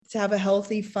to have a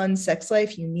healthy, fun sex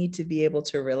life, you need to be able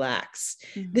to relax.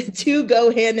 Mm-hmm. The two go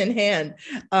hand in hand.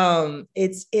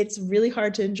 It's really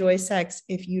hard to enjoy sex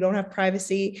if you don't have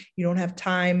privacy, you don't have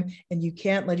time, and you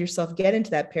can't let yourself get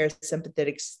into that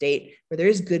parasympathetic state where there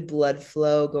is good blood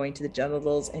flow going to the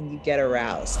genitals and you get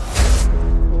aroused.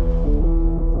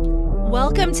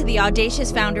 Welcome to the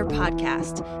Audacious Founder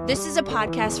Podcast. This is a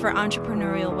podcast for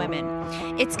entrepreneurial women.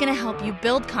 It's going to help you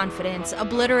build confidence,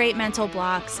 obliterate mental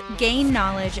blocks, gain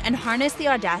knowledge, and harness the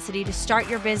audacity to start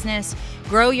your business,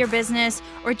 grow your business,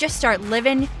 or just start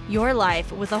living your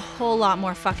life with a whole lot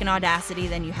more fucking audacity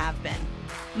than you have been.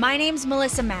 My name's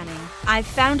Melissa Manning. I've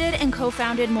founded and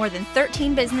co-founded more than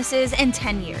 13 businesses in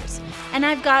 10 years. And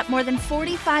I've got more than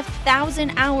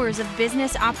 45,000 hours of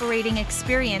business operating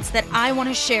experience that I want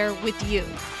to share with you.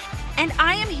 And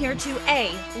I am here to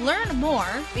A, learn more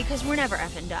because we're never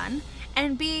effing done,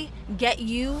 and B, get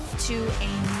you to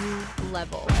a new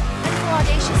level. Let's go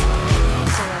audaciously.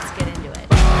 So let's get into it.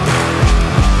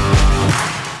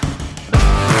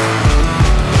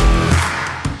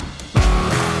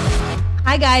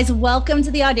 Hi guys, welcome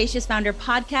to the Audacious Founder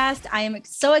Podcast. I am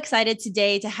so excited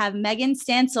today to have Megan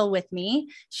Stancill with me.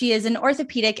 She is an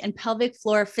orthopedic and pelvic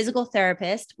floor physical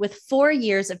therapist with 4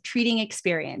 years of treating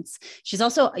experience. She's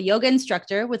also a yoga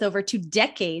instructor with over 2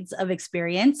 decades of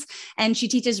experience, and she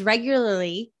teaches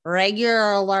regularly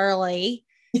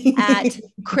at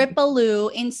Kripalu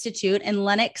Institute in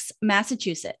Lenox,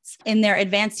 Massachusetts, in their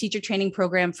advanced teacher training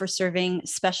program for serving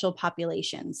special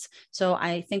populations. So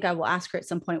I think I will ask her at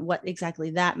some point what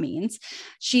exactly that means.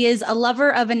 She is a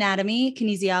lover of anatomy,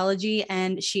 kinesiology,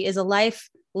 and she is a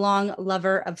lifelong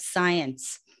lover of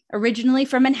science. Originally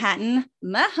from Manhattan,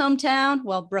 my hometown,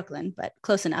 well, Brooklyn, but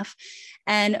close enough,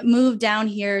 and moved down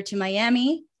here to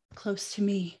Miami, close to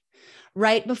me,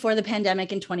 right before the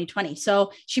pandemic in 2020.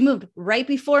 So she moved right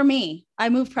before me. I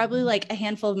moved probably like a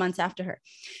handful of months after her.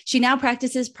 She now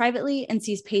practices privately and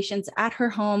sees patients at her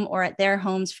home or at their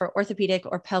homes for orthopedic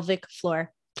or pelvic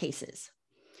floor cases.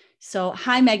 So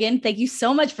hi, Megan. Thank you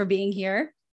so much for being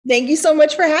here. Thank you so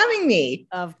much for having me.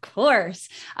 Of course.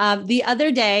 The other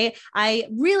day,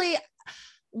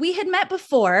 we had met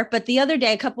before, but the other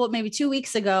day, maybe 2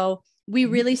 weeks ago, we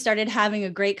really started having a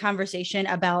great conversation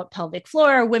about pelvic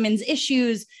floor, women's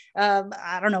issues,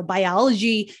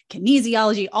 biology,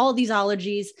 kinesiology, all these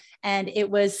ologies. And it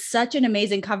was such an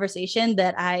amazing conversation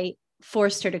that I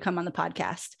forced her to come on the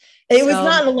podcast. It was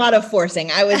not a lot of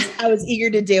forcing. I was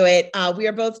eager to do it. We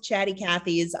are both chatty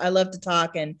Cathys. I love to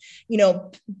talk, and,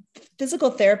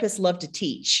 physical therapists love to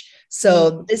teach.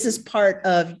 So this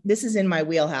is in my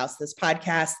wheelhouse, this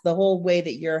podcast, the whole way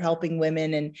that you're helping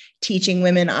women and teaching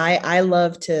women. I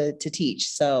love to teach.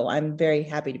 So I'm very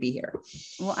happy to be here.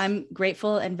 Well, I'm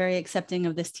grateful and very accepting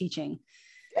of this teaching.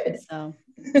 Good. So,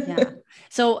 yeah.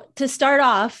 So to start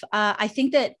off, I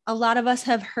think that a lot of us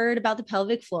have heard about the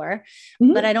pelvic floor,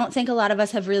 but I don't think a lot of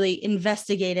us have really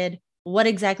investigated what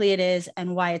exactly it is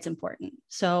and why it's important.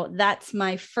 So that's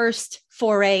my first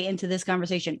foray into this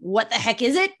conversation. What the heck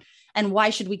is it? And why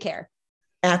should we care?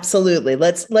 Absolutely.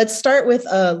 Let's start with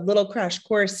a little crash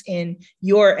course in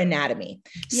your anatomy.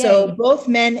 Yay. So both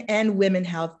men and women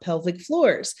have pelvic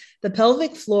floors. The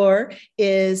pelvic floor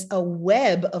is a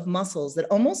web of muscles that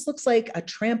almost looks like a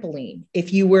trampoline.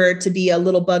 If you were to be a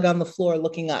little bug on the floor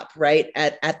looking up, right,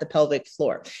 at the pelvic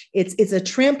floor, it's a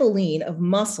trampoline of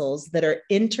muscles that are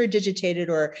interdigitated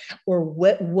or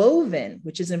woven,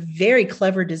 which is a very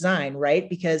clever design, right?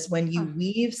 Because when you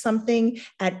weave something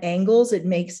at angles, it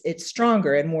makes it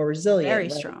stronger and more resilient. Very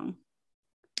right? strong.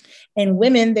 In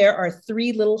women, there are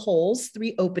 3 little holes,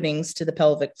 3 openings to the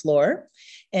pelvic floor.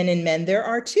 And in men, there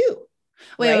are 2.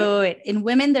 Wait. In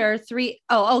women, there are 3.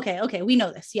 Oh, okay. We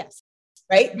know this. Yes.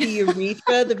 Right? The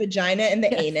urethra, the vagina, and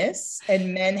the anus.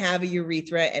 And men have a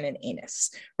urethra and an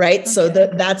anus, right? Okay. So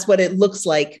that's what it looks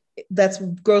like. That's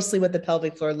grossly what the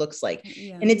pelvic floor looks like.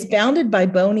 Yeah. And it's bounded by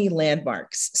bony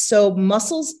landmarks. So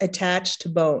muscles attach to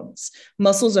bones.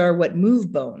 Muscles are what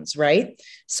move bones, right?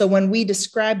 So when we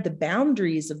describe the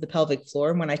boundaries of the pelvic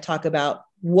floor, when I talk about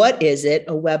what is it,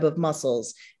 a web of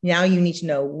muscles, now you need to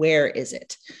know where is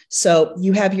it. So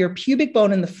you have your pubic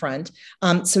bone in the front.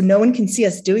 So no one can see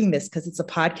us doing this because it's a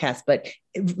podcast, but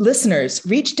listeners,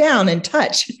 reach down and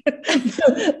touch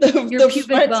your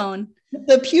pubic bone.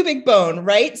 The pubic bone,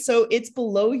 right? So it's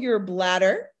below your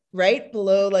bladder, right?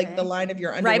 Below the line of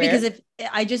your underwear. Right, because if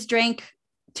I just drank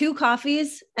 2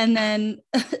 coffees and then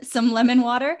some lemon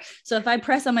water. So if I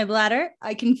press on my bladder,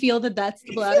 I can feel that that's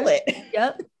the bladder. Feel it.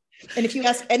 Yep. And if you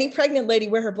ask any pregnant lady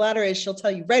where her bladder is, she'll tell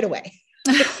you right away.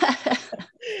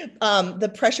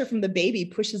 The pressure from the baby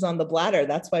pushes on the bladder.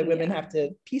 That's why women have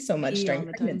to pee so much during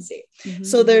pregnancy. Mm-hmm.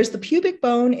 So there's the pubic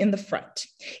bone in the front.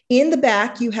 In the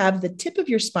back, you have the tip of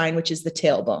your spine, which is the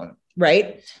tailbone.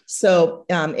 Right. So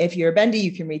if you're bendy,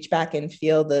 you can reach back and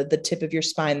feel the tip of your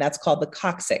spine. That's called the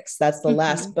coccyx. That's the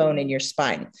last bone in your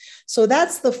spine. So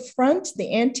that's the front,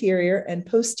 the anterior and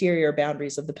posterior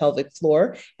boundaries of the pelvic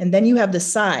floor. And then you have the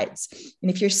sides.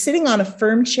 And if you're sitting on a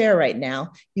firm chair right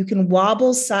now, you can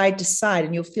wobble side to side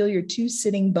and you'll feel your two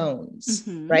sitting bones,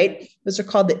 right? Those are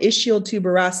called the ischial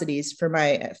tuberosities for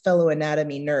my fellow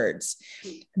anatomy nerds.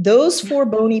 Those four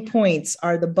bony points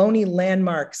are the bony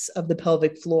landmarks of the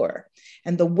pelvic floor.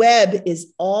 And the web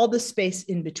is all the space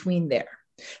in between there.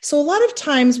 So a lot of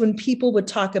times when people would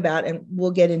talk about, and we'll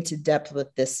get into depth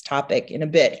with this topic in a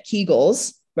bit,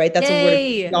 Kegels, right? That's a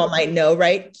word y'all might know,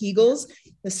 right? Kegels,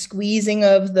 the squeezing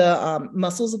of the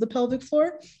muscles of the pelvic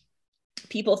floor.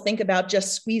 People think about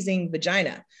just squeezing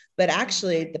vagina, but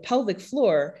actually the pelvic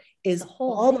floor is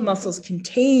all the muscles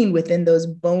contained within those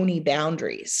bony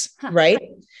boundaries, right?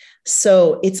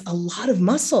 So it's a lot of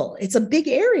muscle. It's a big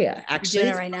area, actually.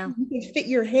 You're doing it right now. You can fit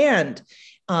your hand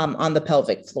on the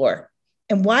pelvic floor.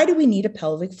 And why do we need a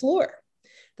pelvic floor?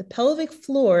 The pelvic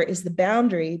floor is the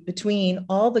boundary between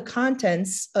all the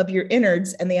contents of your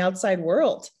innards and the outside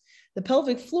world. The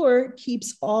pelvic floor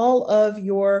keeps all of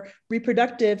your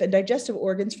reproductive and digestive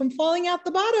organs from falling out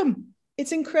the bottom.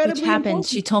 It's incredibly important. Happens.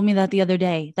 She told me that the other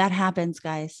day. That happens,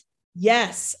 guys.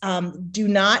 Yes. Do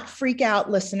not freak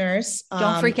out, listeners.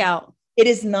 Don't freak out. It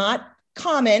is not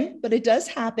common, but it does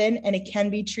happen and it can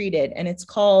be treated. And it's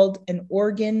called an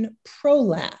organ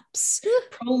prolapse.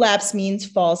 Prolapse means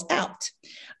falls out.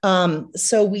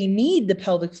 So we need the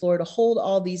pelvic floor to hold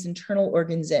all these internal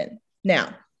organs in.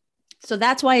 Now, so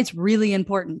that's why it's really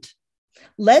important.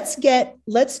 Let's do a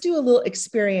little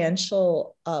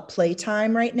experiential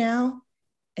playtime right now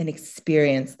and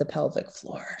experience the pelvic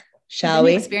floor. Shall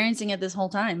we? Experiencing it this whole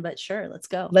time, but sure, let's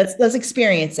go. Let's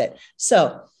experience it.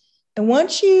 So I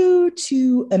want you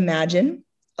to imagine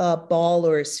a ball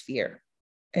or a sphere,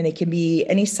 and it can be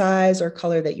any size or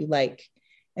color that you like.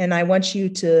 And I want you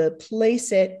to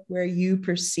place it where you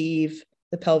perceive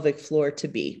the pelvic floor to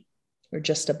be, or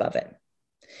just above it.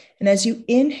 And as you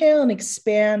inhale and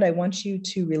expand, I want you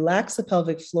to relax the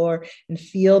pelvic floor and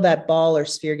feel that ball or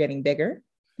sphere getting bigger.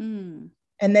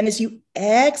 And then as you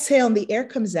exhale and the air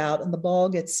comes out and the ball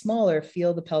gets smaller,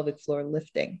 feel the pelvic floor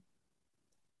lifting.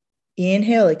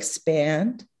 Inhale,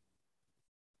 expand,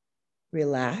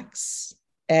 relax,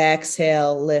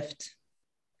 exhale, lift,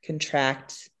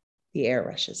 contract, the air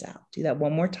rushes out. Do that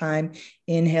one more time.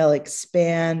 Inhale,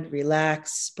 expand,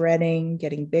 relax, spreading,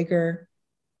 getting bigger.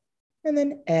 And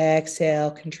then exhale,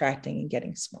 contracting and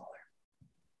getting smaller.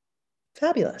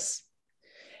 Fabulous.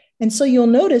 And so you'll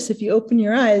notice if you open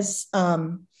your eyes,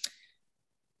 the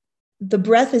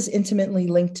breath is intimately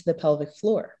linked to the pelvic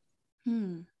floor.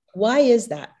 Why is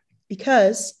that?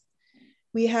 Because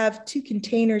we have two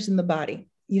containers in the body.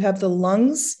 You have the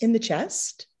lungs in the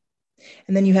chest,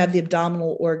 and then you have the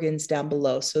abdominal organs down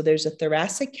below. So there's a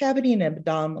thoracic cavity and an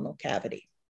abdominal cavity.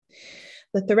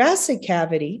 The thoracic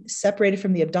cavity is separated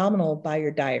from the abdominal by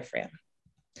your diaphragm.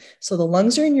 So the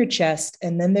lungs are in your chest,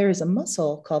 and then there is a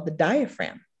muscle called the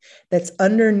diaphragm that's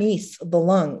underneath the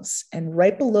lungs. And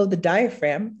right below the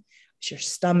diaphragm is your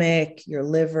stomach, your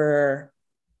liver,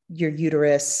 your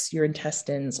uterus, your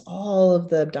intestines, all of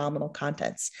the abdominal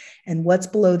contents. And what's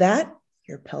below that?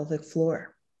 Your pelvic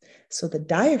floor. So the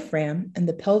diaphragm and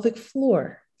the pelvic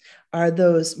floor are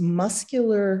those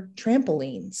muscular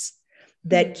trampolines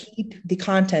that keep the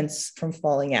contents from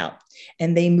falling out.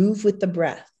 And they move with the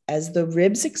breath. As the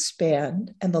ribs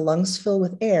expand and the lungs fill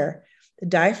with air, the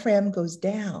diaphragm goes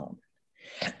down,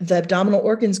 the abdominal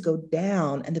organs go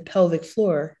down, and the pelvic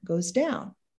floor goes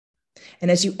down.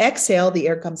 And as you exhale, the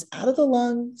air comes out of the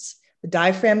lungs, the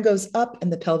diaphragm goes up,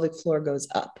 and the pelvic floor goes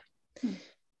up.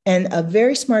 And a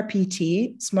very smart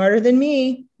PT, smarter than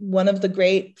me, one of the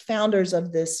great founders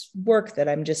of this work that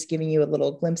I'm just giving you a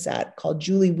little glimpse at, called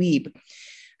Julie Wiebe,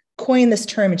 coined this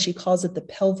term, and she calls it the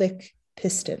pelvic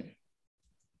piston.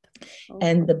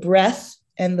 And the breath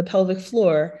and the pelvic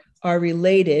floor are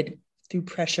related through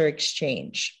pressure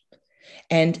exchange.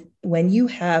 And when you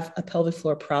have a pelvic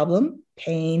floor problem,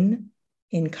 pain,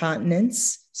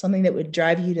 incontinence, something that would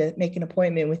drive you to make an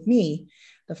appointment with me,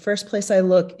 the first place I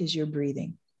look is your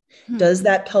breathing. Does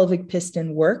that pelvic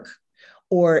piston work,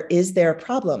 or is there a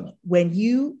problem? When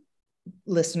you,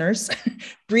 listeners,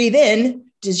 breathe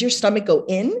in, does your stomach go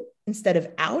in instead of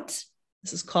out?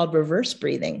 This is called reverse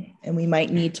breathing, and we might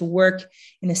need to work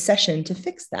in a session to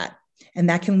fix that. And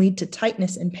that can lead to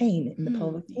tightness and pain in the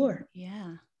pelvic floor.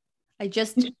 Yeah. I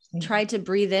just tried to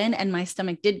breathe in and my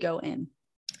stomach did go in.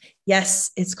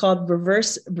 Yes, it's called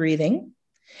reverse breathing.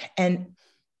 And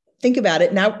think about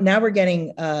it. Now we're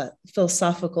getting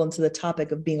philosophical into the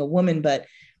topic of being a woman, but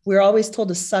we're always told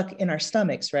to suck in our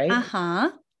stomachs, right?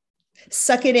 Uh-huh.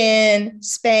 Suck it in,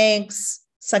 Spanx,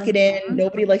 suck it in.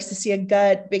 Nobody likes to see a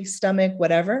gut, big stomach,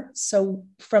 whatever. So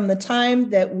from the time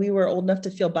that we were old enough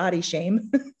to feel body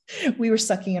shame, we were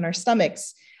sucking in our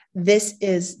stomachs. This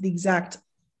is the exact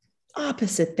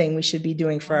opposite thing we should be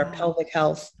doing for our pelvic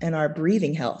health and our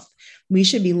breathing health. We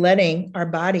should be letting our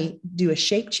body do a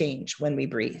shape change when we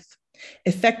breathe.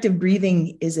 Effective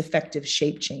breathing is effective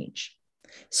shape change.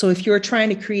 So if you're trying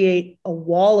to create a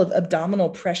wall of abdominal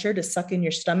pressure to suck in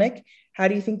your stomach, how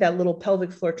do you think that little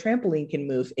pelvic floor trampoline can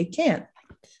move? It can't.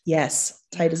 Yes,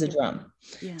 tight as a drum.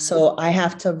 Yeah. So I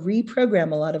have to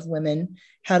reprogram a lot of women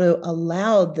how to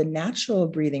allow the natural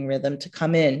breathing rhythm to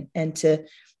come in, and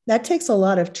that takes a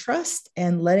lot of trust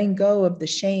and letting go of the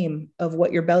shame of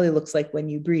what your belly looks like when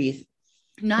you breathe.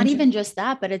 Not even just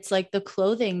that, but it's like the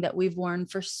clothing that we've worn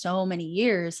for so many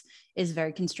years is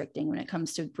very constricting when it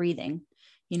comes to breathing.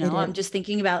 You know, I'm just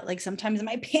thinking about, like, sometimes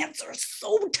my pants are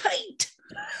so tight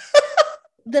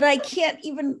that I can't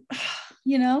even,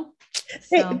 you know.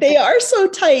 So. They are so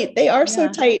tight. They are so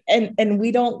tight. And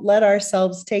we don't let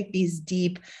ourselves take these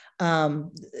deep,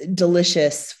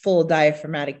 delicious, full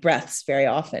diaphragmatic breaths very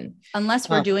often. Unless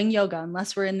we're doing yoga,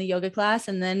 unless we're in the yoga class.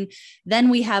 And then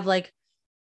we have, like,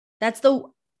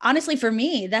 honestly, for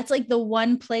me, that's like the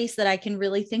one place that I can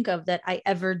really think of that I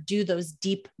ever do those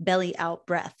deep belly out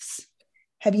breaths.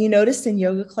 Have you noticed in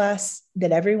yoga class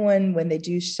that everyone, when they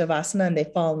do Shavasana and they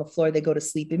fall on the floor, they go to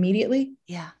sleep immediately?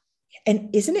 Yeah.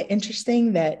 And isn't it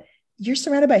interesting that you're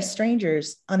surrounded by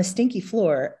strangers on a stinky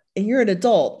floor and you're an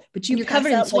adult, but you're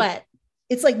covered in sweat.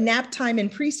 It's like nap time in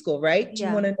preschool, right? Do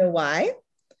you want to know why?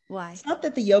 Why? It's not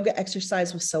that the yoga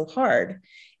exercise was so hard.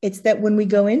 It's that when we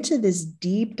go into this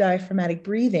deep diaphragmatic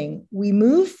breathing, we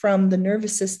move from the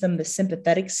nervous system, the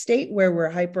sympathetic state where we're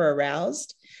hyper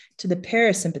aroused, to the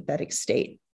parasympathetic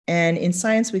state. And in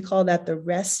science, we call that the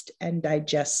rest and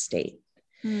digest state.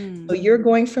 So you're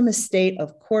going from a state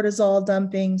of cortisol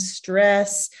dumping,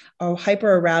 stress, or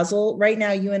hyperarousal. Right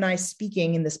now, you and I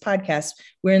speaking in this podcast,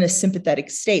 we're in a sympathetic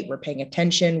state. We're paying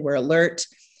attention, we're alert.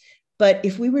 But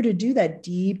if we were to do that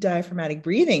deep diaphragmatic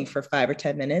breathing for 5 or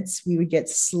 10 minutes, we would get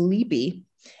sleepy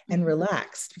and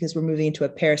relaxed because we're moving into a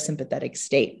parasympathetic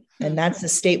state. And that's the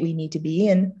state we need to be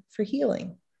in for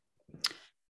healing.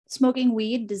 Smoking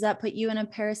weed, does that put you in a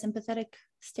parasympathetic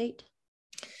state?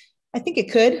 I think it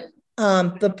could.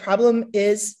 The problem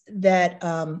is that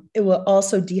it will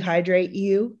also dehydrate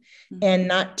you and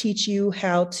not teach you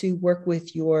how to work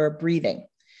with your breathing.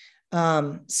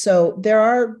 So there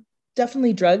are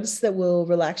definitely drugs that will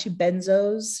relax you.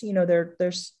 Benzos, you know,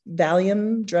 there's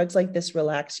Valium, drugs like this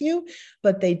relax you,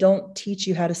 but they don't teach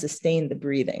you how to sustain the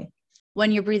breathing.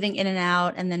 When you're breathing in and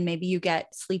out, and then maybe you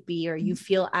get sleepy or you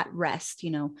feel at rest, you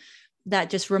know, that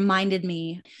just reminded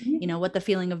me, you know, what the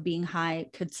feeling of being high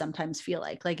could sometimes feel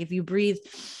like. Like if you breathe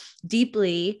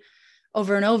deeply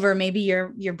over and over, maybe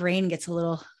your brain gets a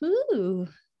little, ooh.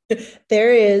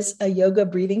 There is a yoga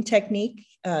breathing technique.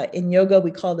 In yoga,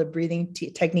 we call the breathing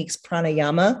techniques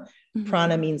pranayama.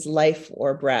 Prana means life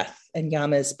or breath, and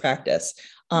yama is practice,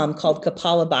 called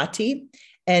Kapalabhati.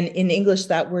 And in English,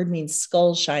 that word means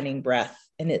skull shining breath.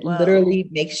 And it literally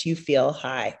makes you feel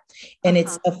high. And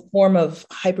it's a form of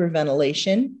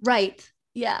hyperventilation. Right.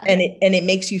 Yeah. And it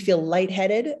makes you feel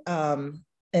lightheaded.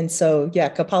 And so,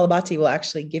 Kapalabhati will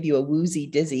actually give you a woozy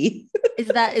dizzy. Is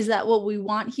that what we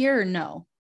want here or no?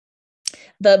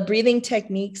 The breathing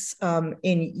techniques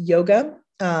in yoga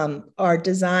are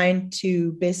designed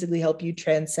to basically help you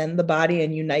transcend the body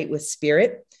and unite with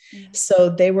spirit. So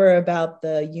they were about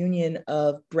the union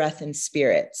of breath and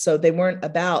spirit. So they weren't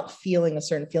about feeling a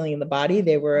certain feeling in the body.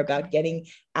 They were about getting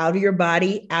out of your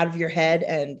body, out of your head,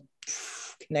 and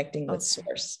connecting with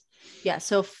source. Yeah.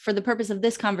 So for the purpose of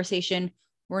this conversation,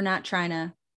 we're not trying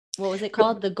to, what was it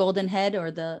called? The golden head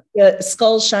or the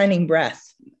skull shining breath.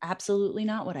 Absolutely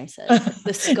not what I said.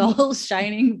 The skull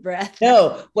shining breath.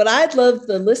 No, what I'd love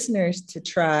the listeners to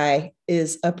try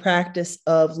is a practice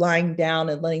of lying down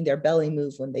and letting their belly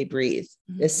move when they breathe.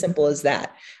 As simple as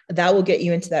that. That will get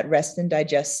you into that rest and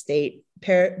digest state.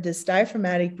 This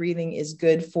diaphragmatic breathing is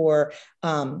good for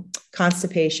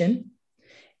constipation.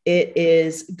 It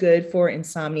is good for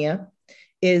insomnia.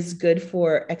 It is good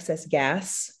for excess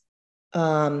gas.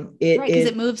 Because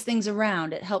it moves things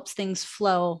around. It helps things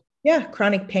flow Yeah,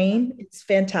 chronic pain. It's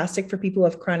fantastic for people who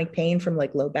have chronic pain from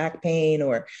like low back pain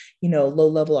or, low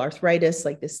level arthritis,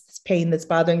 like this pain that's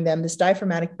bothering them. This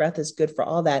diaphragmatic breath is good for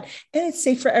all that. And it's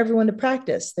safe for everyone to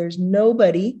practice. There's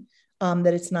nobody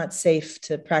that it's not safe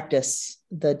to practice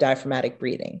the diaphragmatic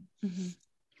breathing. Mm-hmm.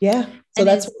 Yeah. So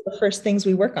that's one of the first things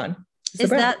we work on. Is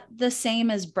that the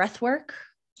same as breath work?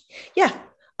 Yeah.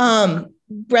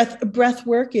 Breath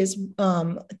work is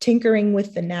tinkering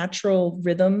with the natural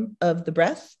rhythm of the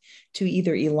breath to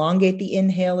either elongate the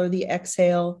inhale or the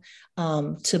exhale,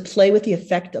 to play with the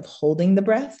effect of holding the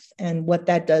breath and what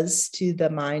that does to the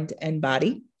mind and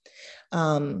body.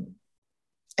 And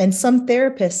some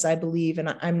therapists, I believe,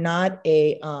 and I'm not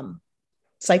a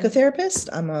psychotherapist,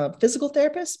 I'm a physical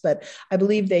therapist, but I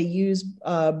believe they use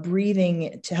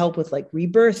breathing to help with like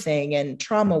rebirthing and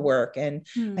trauma work. And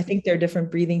I think there are different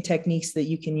breathing techniques that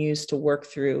you can use to work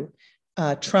through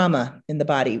trauma in the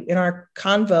body. In our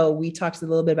convo, we talked a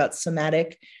little bit about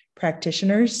somatic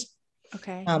practitioners.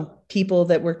 Okay. People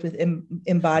that worked with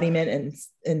embodiment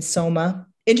and soma.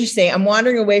 Interesting. I'm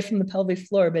wandering away from the pelvic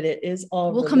floor, but it is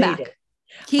all related. Come back.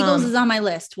 Kegels is on my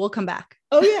list. We'll come back.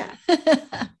 Oh yeah.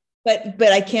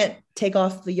 But I can't take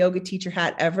off the yoga teacher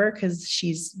hat ever because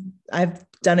I've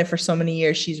done it for so many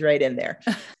years. She's right in there.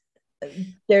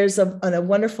 There's a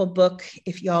wonderful book,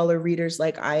 if y'all are readers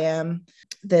like I am,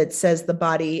 that says the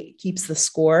body keeps the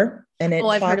score. And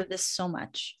I've heard of this so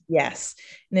much. Yes.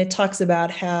 And it talks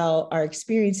about how our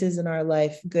experiences in our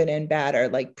life, good and bad, are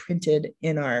like printed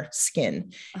in our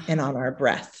skin and on our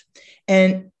breath.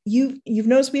 And you've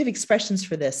noticed we have expressions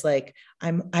for this. Like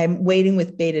I'm waiting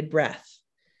with bated breath.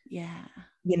 Yeah.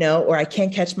 Or I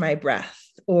can't catch my breath,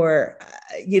 or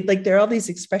there are all these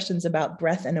expressions about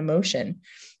breath and emotion.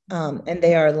 And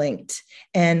they are linked.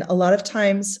 And a lot of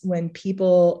times when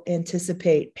people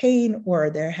anticipate pain or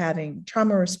they're having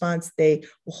trauma response, they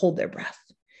will hold their breath,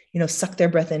 suck their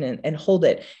breath in and hold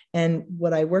it. And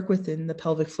what I work with in the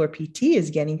pelvic floor PT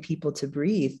is getting people to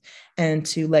breathe and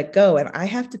to let go. And I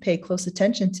have to pay close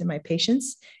attention to my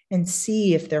patients and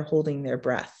see if they're holding their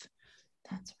breath.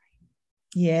 That's right.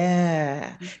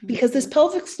 Yeah. Because this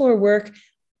pelvic floor work,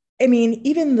 I mean,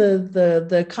 even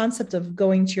the concept of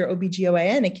going to your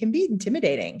OBGYN, it can be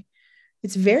intimidating.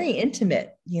 It's very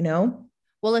intimate,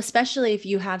 Well, especially if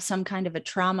you have some kind of a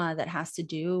trauma that has to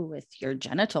do with your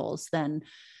genitals, then,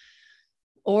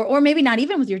 or maybe not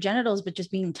even with your genitals, but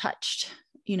just being touched.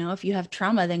 If you have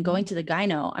trauma, then going to the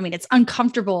gyno, I mean, it's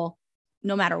uncomfortable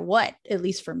no matter what, at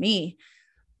least for me.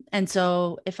 And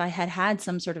so if I had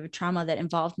some sort of a trauma that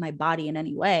involved my body in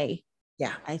any way,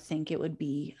 I think it would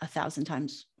be 1,000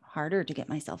 times harder to get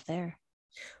myself there.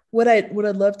 What I'd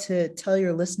love to tell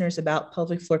your listeners about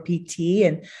pelvic floor PT,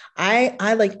 and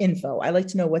I like info. I like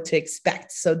to know what to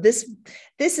expect. So this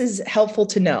is helpful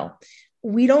to know.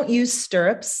 We don't use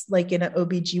stirrups like in an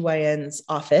OBGYN's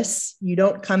office. You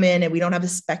don't come in and we don't have a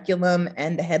speculum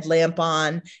and the headlamp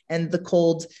on and the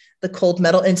cold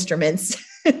metal instruments.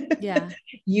 Yeah.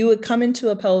 You would come into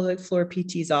a pelvic floor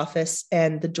PT's office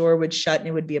and the door would shut and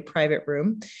it would be a private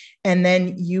room. And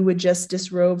then you would just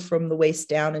disrobe from the waist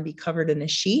down and be covered in a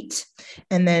sheet.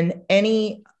 And then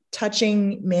any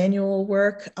touching manual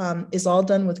work is all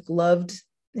done with gloved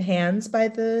hands by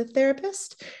the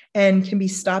therapist and can be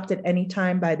stopped at any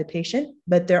time by the patient,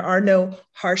 but there are no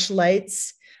harsh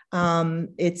lights.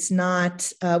 It's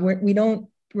not,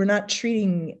 we're not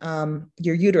treating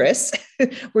your uterus.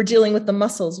 We're dealing with the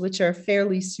muscles, which are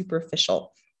fairly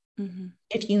superficial. Mm-hmm.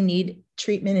 If you need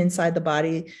treatment inside the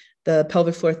body, the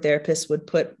pelvic floor therapist would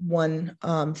put one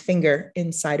finger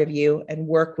inside of you and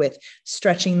work with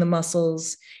stretching the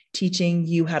muscles, teaching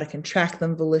you how to contract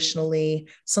them volitionally.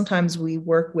 Sometimes we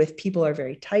work with people who are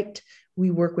very tight. We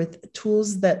work with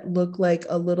tools that look like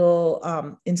a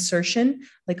little insertion,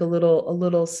 like a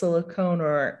little silicone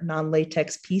or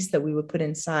non-latex piece that we would put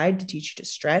inside to teach you to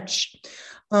stretch.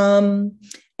 And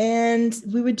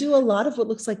we would do a lot of what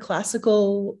looks like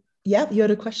classical. Yeah, you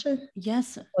had a question?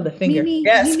 Yes. Oh, the finger. Mimi,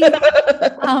 yes.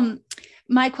 Mimi.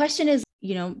 My question is,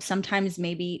 sometimes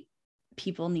maybe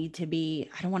people need to be,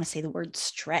 I don't want to say the word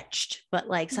stretched, but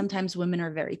like sometimes women are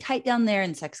very tight down there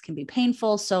and sex can be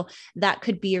painful. So that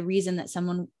could be a reason that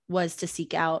someone was to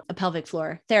seek out a pelvic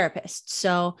floor therapist.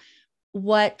 So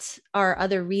what are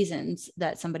other reasons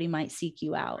that somebody might seek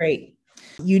you out? Great.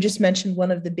 You just mentioned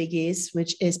one of the biggies,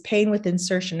 which is pain with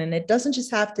insertion. And it doesn't just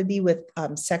have to be with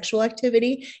sexual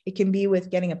activity. It can be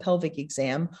with getting a pelvic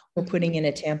exam or putting in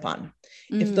a tampon.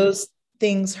 If those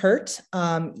things hurt,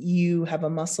 you have a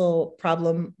muscle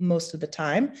problem most of the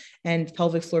time, and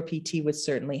pelvic floor PT would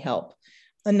certainly help.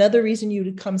 Another reason you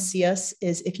would come see us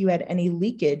is if you had any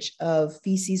leakage of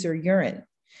feces or urine.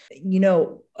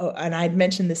 And I'd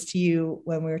mentioned this to you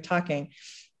when we were talking,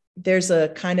 there's a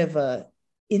kind of a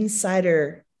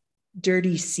insider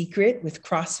dirty secret with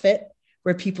CrossFit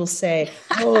where people say,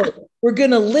 oh, we're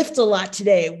going to lift a lot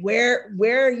today.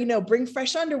 Bring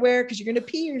fresh underwear because you're going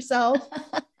to pee yourself.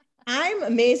 I'm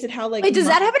amazed at how Wait, does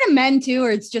that happen to men too,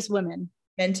 or it's just women?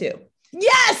 Men too.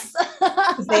 Yes.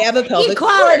 They have a pelvic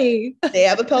equality. Floor. They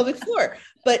have a pelvic floor.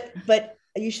 But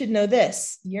you should know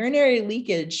this: urinary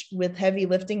leakage with heavy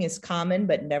lifting is common,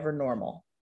 but never normal.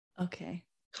 Okay.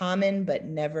 Common, but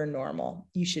never normal.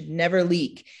 You should never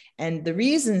leak. And the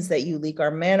reasons that you leak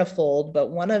are manifold, but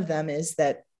one of them is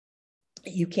that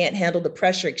you can't handle the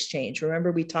pressure exchange.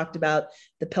 Remember, we talked about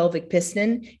the pelvic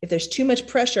piston. If there's too much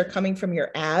pressure coming from your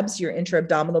abs, your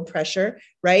intra-abdominal pressure,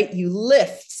 right? You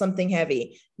lift something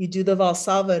heavy. You do the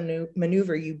Valsalva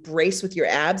maneuver. You brace with your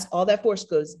abs. All that force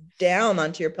goes down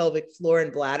onto your pelvic floor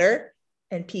and bladder,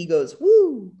 and pee goes,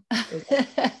 woo.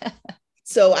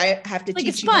 So I have to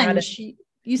teach you how to...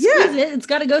 You squeeze it, it's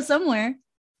got to go somewhere.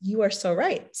 You are so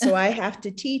right. So I have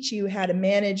to teach you how to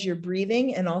manage your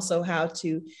breathing and also how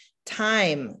to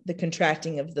time the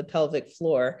contracting of the pelvic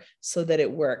floor so that it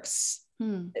works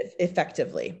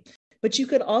effectively. But you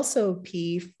could also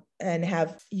pee and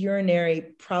have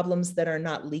urinary problems that are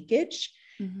not leakage.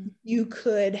 Mm-hmm. You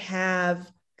could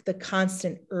have the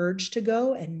constant urge to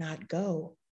go and not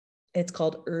go. It's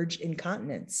called urge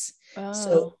incontinence.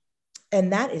 Oh.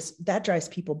 And that drives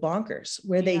people bonkers,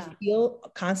 where they feel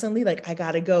constantly like, I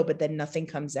got to go, but then nothing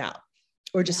comes out,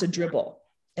 or just a dribble.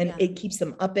 And it keeps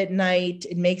them up at night.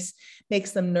 It makes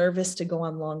them nervous to go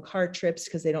on long car trips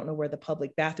because they don't know where the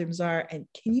public bathrooms are. And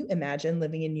can you imagine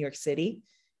living in New York City?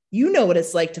 You know what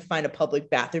it's like to find a public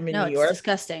bathroom in New York. It's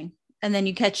disgusting. And then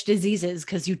you catch diseases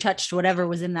because you touched whatever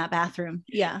was in that bathroom.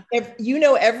 Yeah.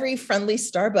 Every friendly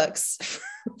Starbucks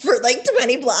for like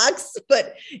 20 blocks,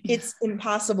 but it's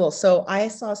impossible. So I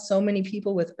saw so many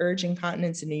people with urge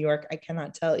incontinence in New York. I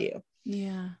cannot tell you.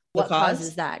 Yeah. What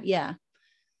causes that? Yeah.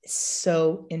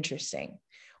 So interesting.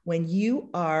 When you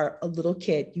are a little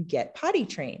kid, you get potty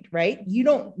trained, right? You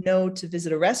don't know to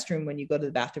visit a restroom when you go to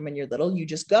the bathroom when you're little. You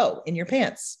just go in your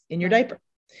pants, in your diaper.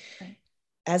 Right.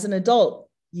 As an adult,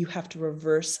 you have to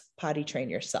reverse potty train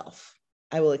yourself.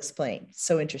 I will explain.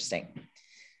 So interesting.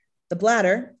 The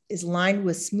bladder is lined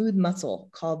with smooth muscle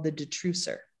called the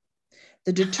detrusor.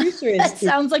 The detrusor that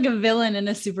sounds like a villain in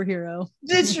a superhero.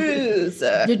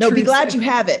 Detrusor. No, be glad you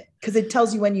have it because it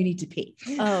tells you when you need to pee.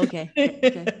 Oh,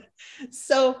 okay.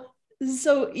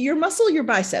 So your muscle, your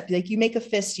bicep, like you make a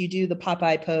fist, you do the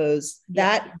Popeye pose.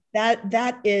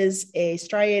 That is a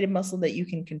striated muscle that you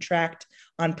can contract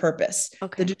on purpose.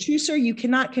 Okay. The detrusor, you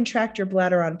cannot contract your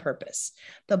bladder on purpose.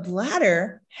 The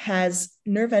bladder has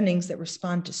nerve endings that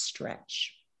respond to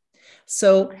stretch.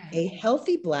 So a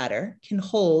healthy bladder can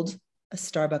hold a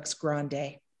Starbucks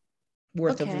grande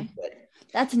worth of liquid.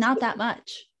 That's not that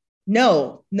much.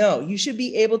 No, you should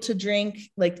be able to drink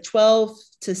like 12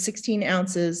 to 16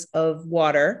 ounces of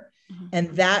water, and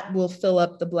that will fill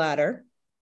up the bladder.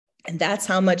 And that's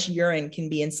how much urine can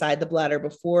be inside the bladder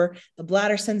before the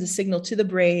bladder sends a signal to the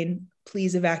brain,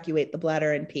 please evacuate the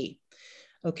bladder and pee.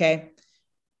 Okay.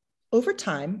 Over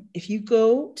time, if you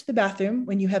go to the bathroom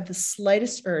when you have the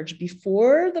slightest urge,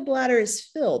 before the bladder is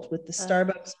filled with the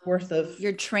Starbucks worth of...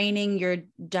 You're training your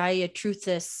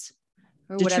diatrusis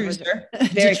or whatever.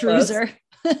 Very detrusor.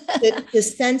 The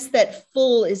sense that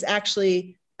full is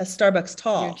actually a Starbucks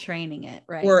tall. You're training it,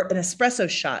 right? Or an espresso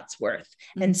shot's worth.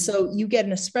 Mm-hmm. And so you get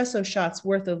an espresso shot's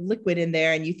worth of liquid in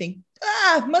there and you think,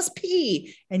 must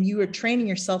pee. And you are training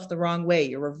yourself the wrong way.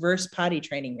 You're reverse potty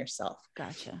training yourself.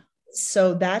 Gotcha.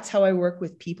 So that's how I work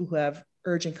with people who have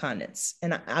urge incontinence.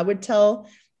 And I would tell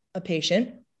a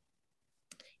patient,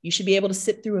 you should be able to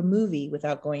sit through a movie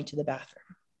without going to the bathroom.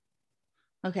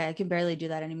 Okay. I can barely do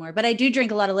that anymore, but I do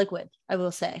drink a lot of liquid, I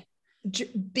will say.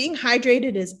 Being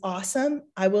hydrated is awesome.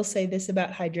 I will say this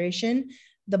about hydration.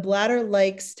 The bladder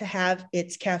likes to have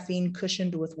its caffeine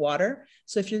cushioned with water.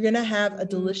 So if you're going to have a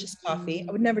delicious coffee,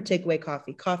 I would never take away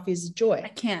coffee. Coffee is a joy. I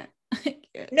can't.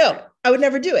 No, I would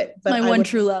never do it. But my one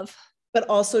true love. But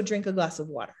also drink a glass of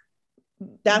water.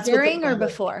 That's during or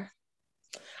before?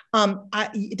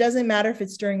 It doesn't matter if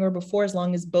it's during or before, as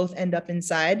long as both end up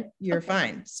inside, you're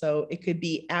fine. So it could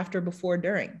be after, before,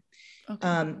 during.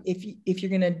 Okay. If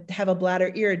you're going to have a bladder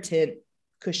irritant,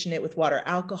 cushion it with water.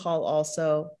 Alcohol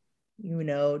also,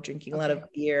 drinking a lot of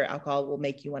beer, alcohol will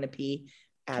make you want to pee,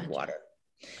 add water.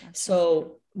 Gotcha.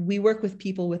 So we work with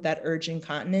people with that urge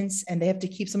incontinence, and they have to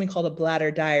keep something called a bladder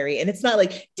diary. And it's not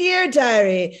like, dear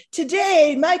diary,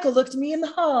 today Michael looked at me in the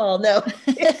hall. No,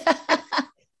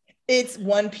 it's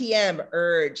 1 p.m.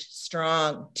 urge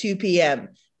strong, 2 p.m.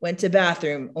 went to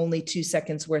bathroom, only 2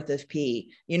 seconds worth of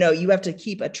pee. You have to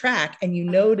keep a track, and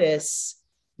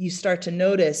you start to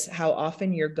notice how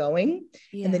often you're going.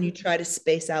 Yeah. And then you try to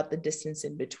space out the distance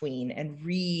in between and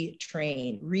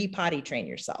re-potty train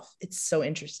yourself. It's so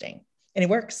interesting. And it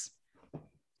works.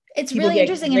 It's really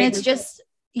interesting. And it's just,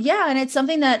 and it's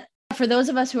something that for those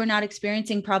of us who are not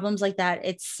experiencing problems like that,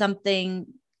 it's something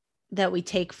that we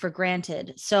take for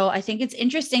granted. So I think it's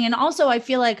interesting. And also I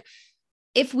feel like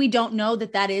if we don't know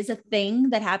that that is a thing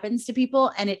that happens to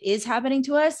people and it is happening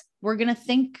to us, we're going to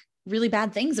think really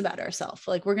bad things about ourselves.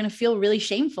 Like we're going to feel really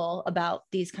shameful about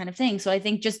these kind of things. So I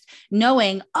think just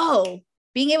knowing,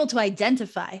 being able to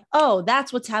identify,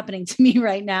 that's what's happening to me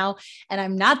right now. And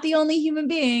I'm not the only human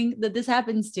being that this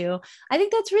happens to. I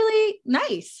think that's really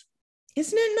nice.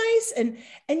 Isn't it nice? And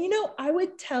I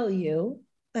would tell you,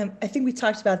 I think we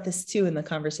talked about this too in the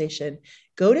conversation.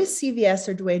 Go to CVS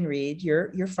or Duane Reade,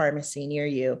 your pharmacy near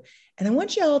you. And I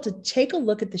want you all to take a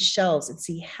look at the shelves and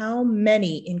see how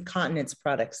many incontinence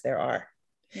products there are.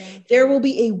 Yeah. There will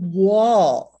be a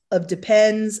wall of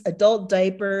Depends, adult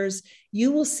diapers.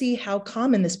 You will see how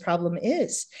common this problem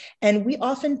is. And we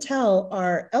often tell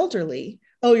our elderly,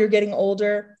 you're getting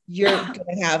older, you're going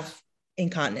to have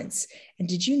incontinence. And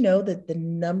did you know that the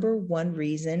number one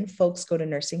reason folks go to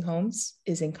nursing homes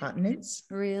is incontinence?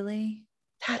 Really?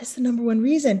 That is the number one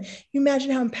reason. You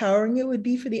imagine how empowering it would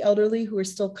be for the elderly who are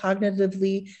still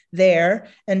cognitively there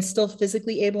and still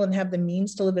physically able and have the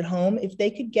means to live at home. If they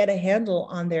could get a handle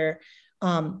on their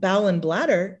bowel and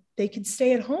bladder, they could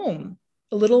stay at home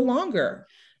a little longer.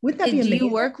 Wouldn't that be amazing? Do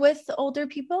you work with older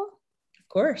people? Of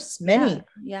course, many.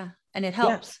 Yeah. And it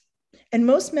helps. Yeah. And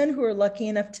most men who are lucky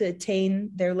enough to attain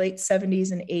their late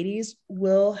 70s and 80s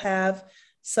will have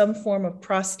some form of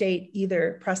prostate,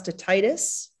 either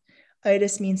prostatitis.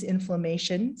 Itis means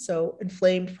inflammation, so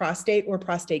inflamed prostate, or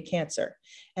prostate cancer.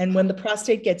 And when the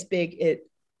prostate gets big, it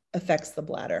affects the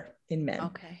bladder in men.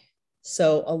 Okay.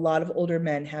 So a lot of older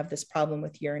men have this problem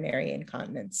with urinary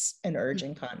incontinence and urge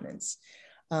incontinence.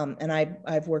 And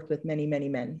I've worked with many, many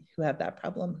men who have that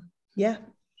problem. Yeah.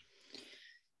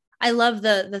 I love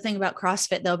the thing about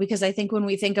CrossFit though, because I think when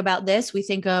we think about this, we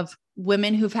think of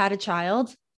women who've had a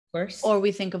child, or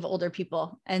we think of older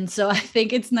people. And so I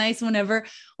think it's nice whenever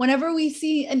we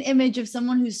see an image of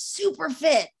someone who's super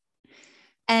fit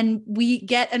and we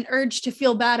get an urge to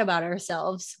feel bad about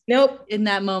ourselves. Nope. In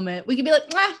that moment, we could be like,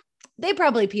 they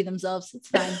probably pee themselves. It's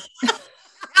fine.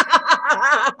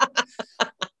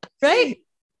 Right.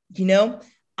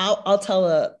 I'll tell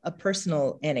a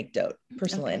personal anecdote.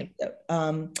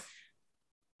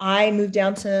 I moved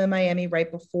down to Miami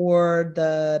right before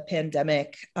the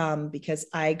pandemic because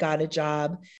I got a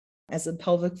job as a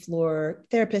pelvic floor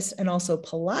therapist and also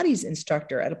Pilates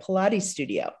instructor at a Pilates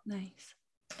studio. Nice.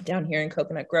 Down here in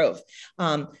Coconut Grove.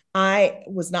 I'm a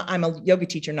yoga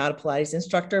teacher, not a Pilates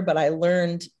instructor, but I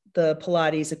learned the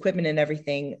Pilates equipment and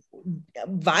everything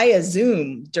via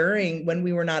Zoom when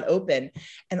we were not open.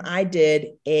 And I did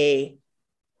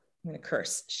I'm going to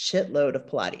curse, shitload of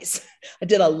Pilates. I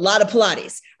did a lot of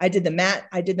Pilates. I did the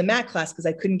mat class because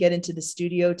I couldn't get into the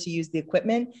studio to use the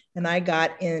equipment. And I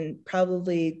got in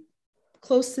probably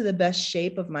close to the best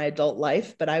shape of my adult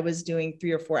life, but I was doing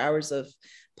 3 or 4 hours of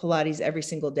Pilates every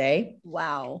single day.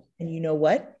 Wow. And you know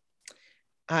what?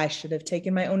 I should have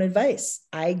taken my own advice.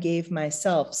 I gave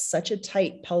myself such a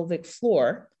tight pelvic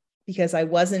floor because I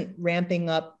wasn't ramping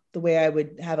up the way I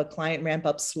would have a client ramp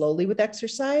up slowly with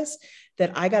exercise,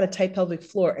 that I got a tight pelvic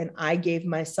floor and I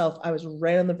was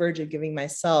right on the verge of giving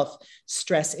myself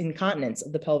stress incontinence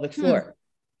of the pelvic floor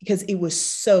because it was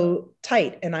so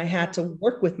tight. And I had to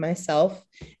work with myself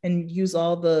and use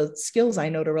all the skills I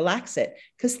know to relax it.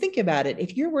 Because think about it.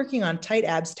 If you're working on tight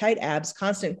abs,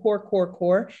 constant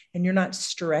core, and you're not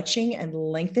stretching and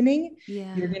lengthening,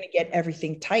 you're going to get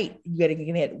everything tight. You're going to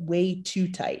get way too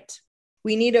tight.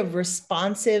 We need a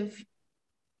responsive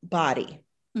body,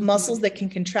 muscles that can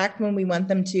contract when we want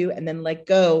them to, and then let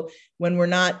go when we're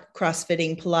not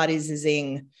CrossFitting,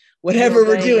 Pilatesing, whatever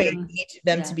we're doing. We need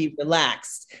them to be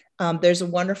relaxed. There's a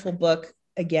wonderful book.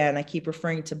 Again, I keep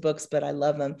referring to books, but I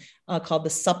love them, called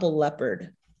The Supple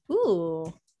Leopard.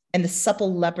 Ooh. And the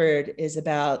supple leopard is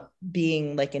about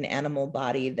being like an animal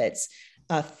body that's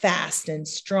fast and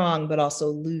strong, but also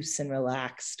loose and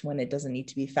relaxed when it doesn't need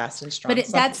to be fast and strong. But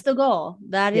that's the goal.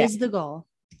 That is the goal.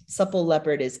 Supple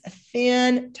leopard is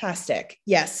fantastic.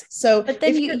 Yes. So, but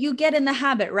then you get in the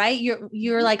habit, right?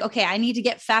 You're like, okay, I need to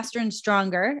get faster and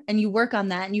stronger, and you work on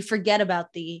that, and you forget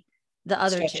about the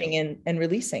other stretching and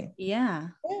releasing. Yeah.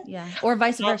 Or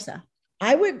vice versa.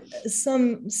 I would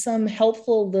some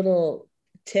helpful little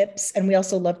tips, and we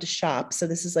also love to shop. So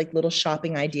this is like little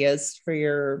shopping ideas for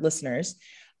your listeners.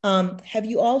 Have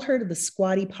you all heard of the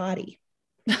squatty potty?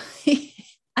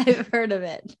 I've heard of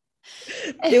it.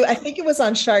 I think it was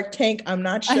on Shark Tank. I'm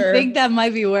not sure. I think that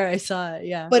might be where I saw it.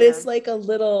 Yeah. But it's like a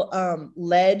little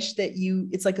ledge that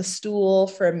it's like a stool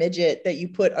for a midget that you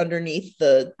put underneath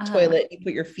the toilet. You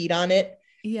put your feet on it.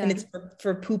 Yeah. And it's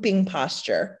for pooping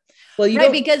posture. Well,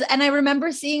 and I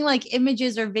remember seeing like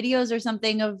images or videos or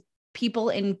something of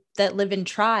people that live in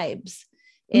tribes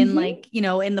in like,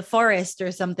 in the forest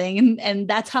or something. And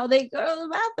that's how they go to the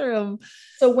bathroom.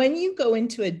 So when you go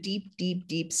into a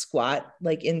deep squat,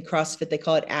 like in CrossFit, they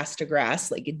call it ass to grass,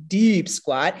 like a deep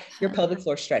squat, your pelvic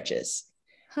floor stretches.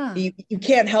 You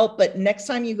can't help, but next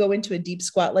time you go into a deep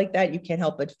squat like that, you can't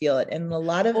help but feel it. And a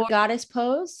lot of goddess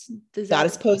pose.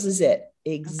 Goddess pose is it.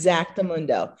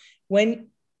 Exactamundo. When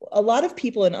a lot of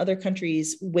people in other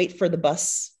countries wait for the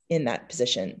bus in that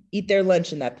position, eat their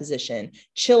lunch in that position,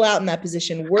 chill out in that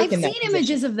position, work in that position. I've seen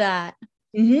images of that.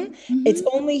 It's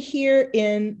only here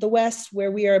in the West where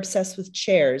we are obsessed with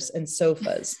chairs and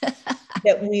sofas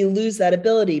that we lose that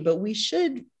ability. But we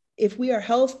should, if we are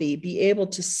healthy, be able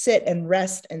to sit and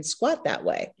rest and squat that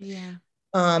way. Yeah.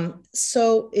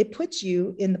 So it puts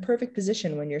you in the perfect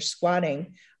position when you're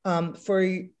squatting for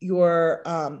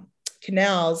your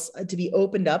canals to be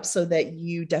opened up so that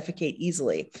you defecate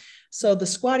easily. So the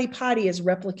squatty potty is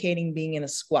replicating being in a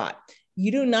squat.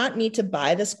 You do not need to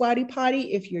buy the squatty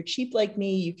potty. If you're cheap like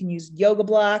me, you can use yoga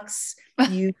blocks.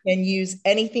 You can use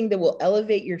anything that will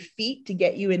elevate your feet to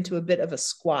get you into a bit of a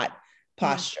squat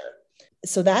posture.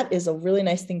 So that is a really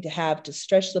nice thing to have to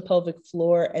stretch the pelvic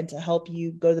floor and to help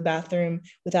you go to the bathroom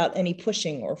without any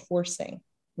pushing or forcing,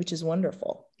 which is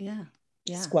wonderful. Yeah.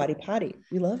 Yeah. Squatty potty.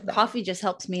 We love that. Coffee just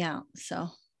helps me out.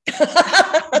 So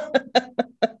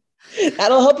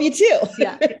that'll help you too.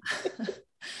 Yeah.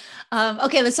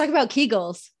 Okay. Let's talk about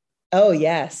Kegels. Oh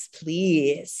yes,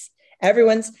 please.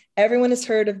 Everyone has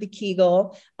heard of the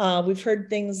Kegel. We've heard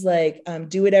things like,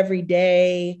 do it every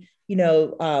day.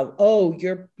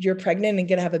 You're pregnant and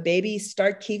gonna have a baby,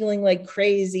 start Kegeling like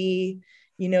crazy,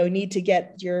 need to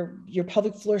get your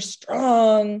pelvic floor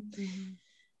strong.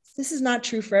 This is not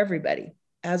true for everybody.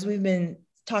 As we've been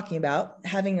talking about,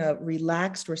 having a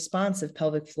relaxed, responsive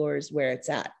pelvic floor is where it's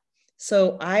at.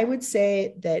 So I would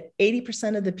say that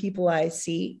 80% of the people I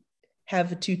see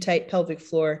have a too tight pelvic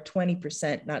floor,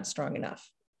 20% not strong enough.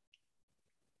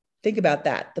 Think about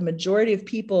that. The majority of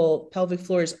people, pelvic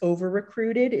floor is over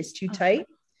recruited, is too tight.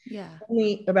 Yeah.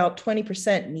 Only about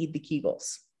 20% need the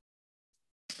Kegels.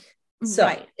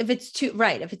 So, If it's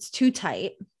too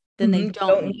tight, then they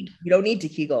don't need. You don't need to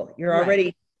Kegel. You're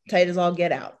already tight as all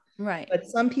get out. Right. But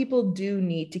some people do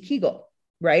need to Kegel,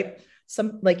 right?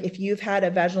 Like if you've had a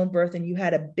vaginal birth and you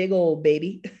had a big old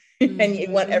baby and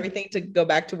you want everything to go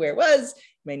back to where it was,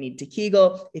 you might need to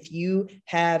Kegel. If you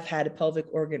have had a pelvic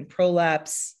organ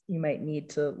prolapse, you might need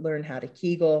to learn how to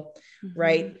Kegel,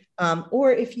 right?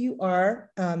 Or if you are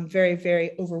very,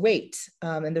 very overweight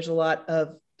and there's a lot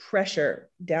of pressure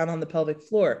down on the pelvic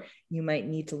floor, you might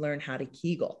need to learn how to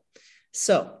Kegel.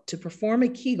 So to perform a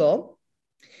Kegel,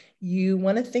 you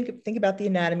want to think about the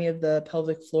anatomy of the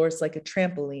pelvic floor. It's like a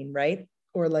trampoline, right?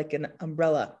 Or like an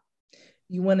umbrella.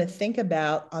 You want to think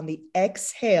about on the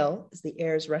exhale, as the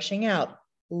air is rushing out,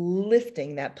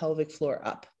 lifting that pelvic floor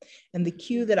up. And the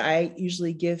cue that I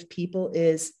usually give people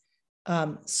is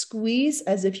squeeze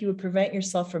as if you would prevent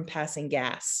yourself from passing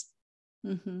gas,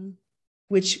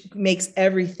 which makes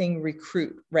everything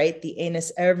recruit, right? The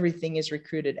anus, everything is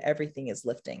recruited, everything is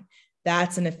lifting.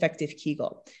 That's an effective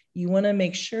Kegel. You want to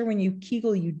make sure when you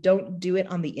Kegel, you don't do it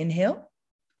on the inhale.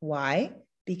 Why?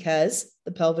 Because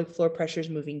the pelvic floor pressure is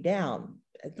moving down.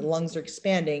 The lungs are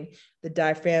expanding, the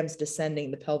diaphragm's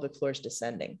descending, the pelvic floor is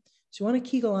descending. So you want to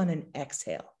Kegel on an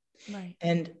exhale. Right.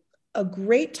 And a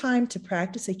great time to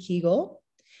practice a Kegel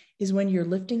is when you're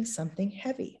lifting something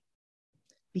heavy.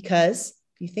 Because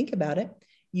if you think about it,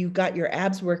 you've got your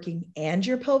abs working and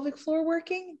your pelvic floor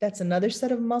working. That's another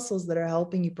set of muscles that are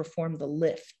helping you perform the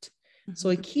lift. So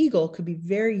a Kegel could be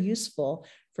very useful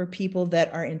for people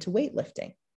that are into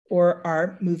weightlifting or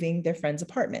are moving their friend's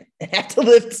apartment and have to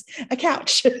lift a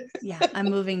couch. Yeah, I'm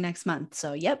moving next month.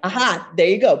 So, yep. There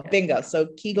you go. Bingo. So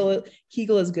Kegel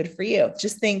is good for you.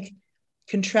 Just think,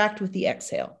 contract with the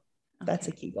exhale. That's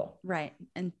a Kegel. Right.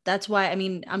 And that's why,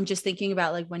 I'm just thinking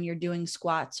about like when you're doing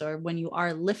squats or when you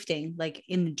are lifting, like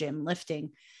in the gym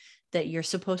lifting, that you're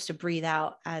supposed to breathe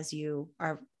out as you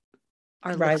are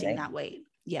lifting that weight.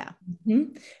 Yeah.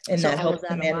 And so that helps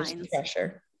to manage the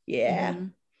pressure. Yeah.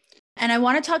 And I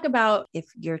want to talk about if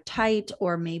you're tight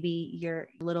or maybe you're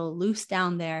a little loose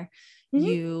down there,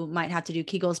 you might have to do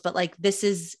Kegels, but like this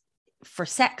is for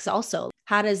sex also.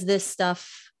 How does this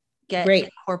stuff get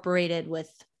incorporated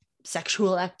with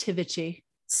sexual activity?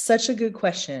 Such a good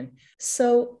question.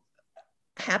 So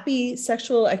happy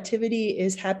sexual activity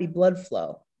is happy blood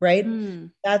flow, right?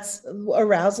 That's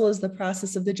arousal is the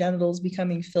process of the genitals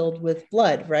becoming filled with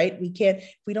blood, right? If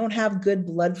we don't have good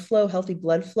blood flow, healthy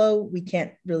blood flow, we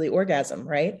can't really orgasm,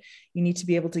 right? You need to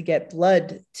be able to get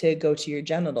blood to go to your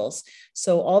genitals.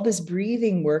 So all this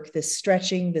breathing work, this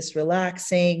stretching, this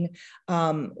relaxing,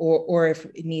 or if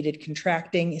needed,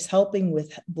 contracting is helping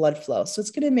with blood flow. So it's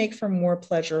going to make for more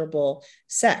pleasurable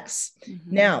sex.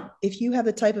 Now, if you have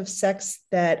a type of sex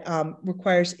that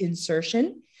requires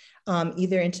insertion,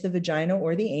 either into the vagina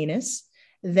or the anus,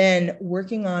 then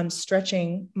working on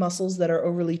stretching muscles that are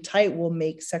overly tight will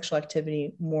make sexual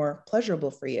activity more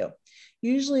pleasurable for you.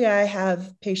 Usually I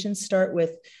have patients start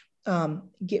with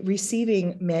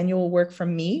receiving manual work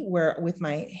from me, where with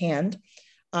my hand,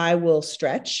 I will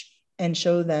stretch and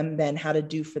show them then how to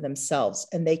do for themselves.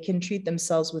 And they can treat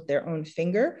themselves with their own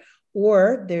finger,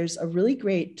 or there's a really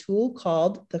great tool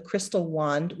called the crystal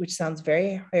wand, which sounds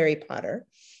very Harry Potter,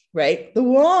 right? The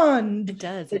wand. It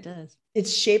does. It does.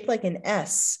 It's shaped like an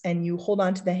S, and you hold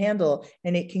on to the handle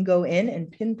and it can go in and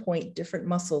pinpoint different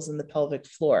muscles in the pelvic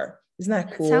floor. Isn't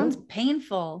that cool? It sounds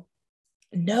painful.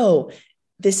 No,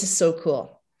 this is so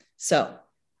cool. So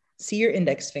see your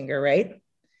index finger, right?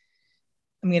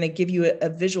 I'm going to give you a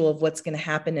visual of what's going to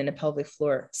happen in a pelvic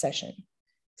floor session.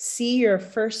 See your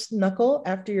first knuckle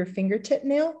after your fingertip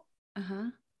nail?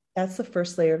 That's the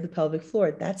first layer of the pelvic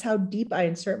floor. That's how deep I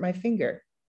insert my finger.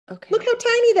 Okay. Look how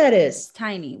tiny that is.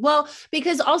 Tiny. Well,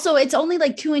 because also it's only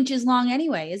like 2 inches long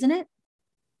anyway, isn't it?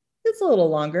 It's a little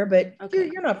longer, but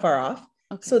you're not far off.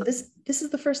 Okay. So this is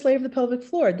the first layer of the pelvic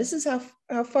floor. This is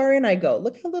how far in I go.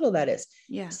 Look how little that is.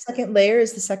 Yeah. The second layer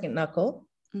is the second knuckle.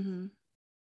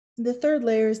 The third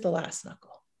layer is the last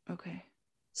knuckle. Okay.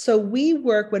 So we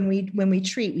work when we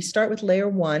treat, we start with layer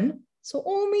 1. So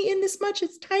only in this much,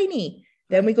 it's tiny.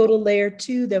 Then we go to layer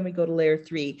 2, then we go to layer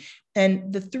 3.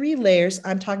 And the 3 layers,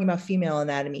 I'm talking about female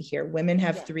anatomy here. Women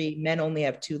have 3, men only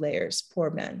have 2 layers. Poor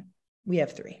men. We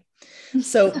have 3.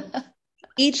 So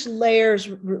each layer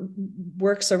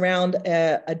works around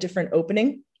a different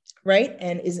opening, right?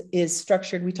 And is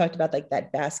structured. We talked about like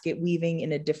that basket weaving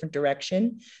in a different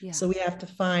direction. Yeah. So we have to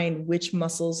find which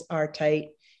muscles are tight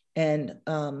and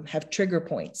have trigger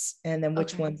points, and then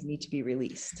which ones need to be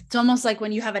released. It's almost like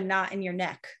when you have a knot in your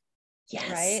neck. Yes.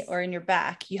 Right. Or in your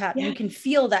back, you can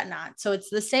feel that knot. So it's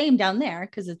the same down there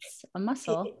because it's a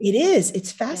muscle. It is.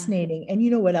 It's fascinating. Yeah. And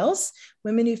you know what else?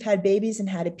 Women who've had babies and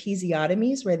had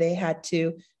episiotomies where they had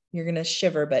to, you're going to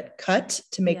shiver, but cut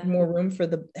to make more room for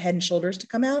the head and shoulders to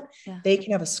come out. Yeah. They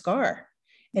can have a scar.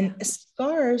 And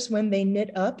scars, when they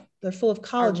knit up, they're full of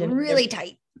collagen. Are really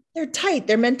tight. They're tight.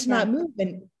 They're meant to not move.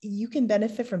 And you can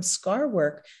benefit from scar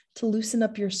work to loosen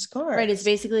up your scars. Right. It's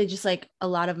basically just like a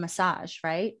lot of massage,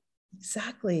 right?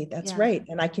 Exactly. That's right.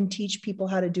 And I can teach people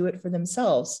how to do it for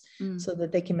themselves so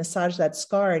that they can massage that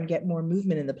scar and get more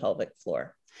movement in the pelvic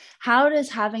floor. How does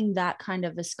having that kind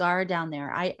of a scar down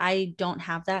there? I don't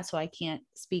have that, so I can't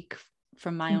speak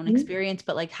from my own experience,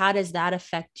 but like, how does that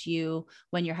affect you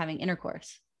when you're having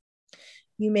intercourse?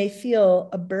 You may feel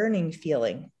a burning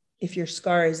feeling if your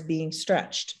scar is being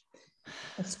stretched.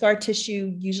 A scar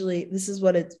tissue, usually, this is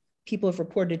what people have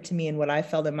reported to me, and what I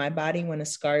felt in my body when a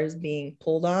scar is being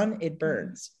pulled on, it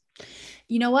burns.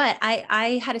 You know what?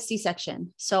 I had a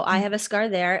C-section. So I have a scar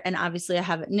there. And obviously I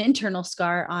have an internal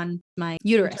scar on my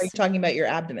uterus. Are you talking about your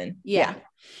abdomen? Yeah.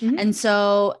 And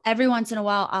so every once in a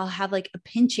while, I'll have like a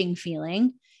pinching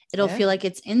feeling. It'll feel like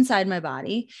it's inside my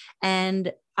body.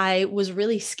 And I was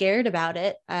really scared about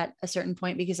it at a certain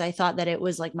point because I thought that it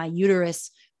was like my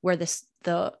uterus where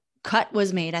the cut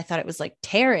was made. I thought it was like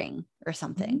tearing or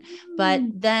something. But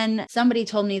then somebody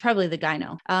told me, probably the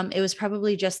gyno, it was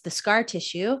probably just the scar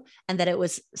tissue, and that it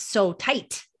was so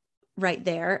tight right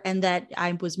there, and that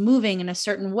I was moving in a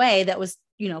certain way that was,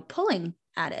 pulling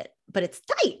at it, but it's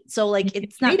tight. So like,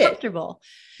 it's not comfortable.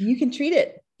 You can treat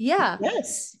it. Yeah.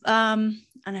 Yes. And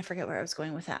I forget where I was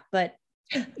going with that, but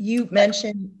you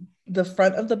mentioned the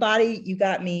front of the body. You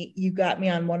got me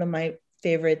on one of my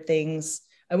favorite things.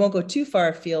 I won't go too far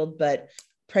afield, but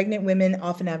pregnant women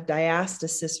often have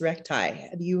diastasis recti.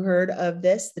 Have you heard of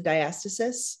this, the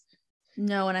diastasis?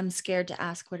 No, and I'm scared to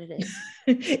ask what it is.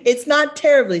 It's not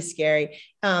terribly scary.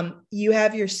 You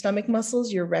have your stomach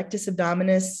muscles, your rectus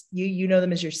abdominis. You know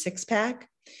them as your 6-pack.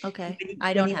 Okay.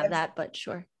 I don't have that, but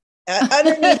sure.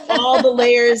 Underneath all the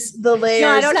layers. No,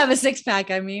 I don't have a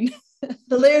 6-pack. I mean,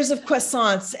 The layers of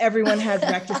croissants. Everyone has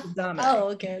rectus abdominis. Oh,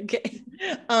 okay.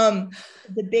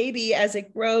 The baby, as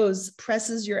it grows,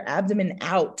 presses your abdomen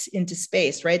out into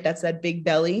space, right? That's that big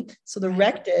belly. So the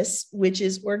rectus, which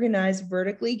is organized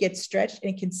vertically, gets stretched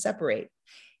and it can separate.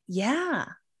 Yeah.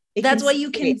 That's why you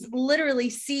can literally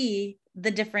see the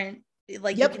different,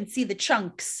 like you can see the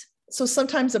chunks. So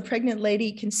sometimes a pregnant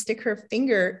lady can stick her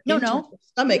finger into her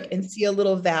stomach and see a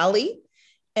little valley.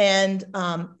 And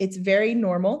it's very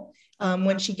normal.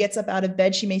 When she gets up out of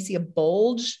bed, she may see a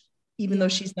bulge, even though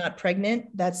she's not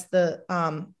pregnant. That's the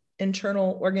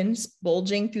internal organs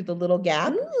bulging through the little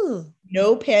gap. Ooh.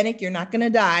 No panic. You're not going to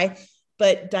die.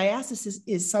 But diastasis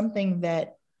is something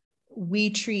that we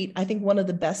treat. I think one of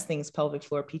the best things pelvic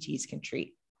floor PTs can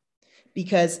treat,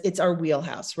 because it's our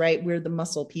wheelhouse, right? We're the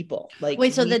muscle people. Like,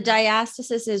 wait, so the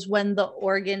diastasis is when the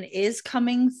organ is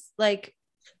coming, like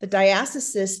the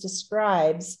diastasis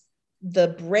describes the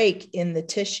break in the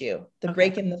tissue, the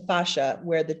break in the fascia,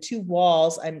 where the two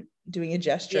walls, I'm doing a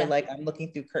gesture like I'm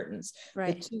looking through curtains.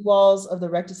 Right. The two walls of the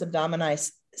rectus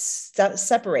abdominis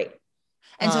separate.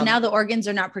 And so now the organs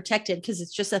are not protected because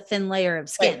it's just a thin layer of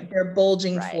skin. Right. They're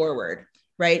bulging forward,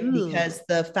 right? Ooh. Because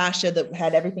the fascia that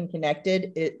had everything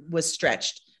connected, it was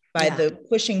stretched by the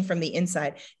pushing from the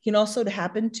inside. It can also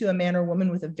happen to a man or woman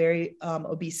with a very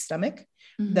obese stomach.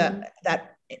 Mm-hmm.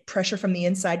 That pressure from the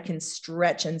inside can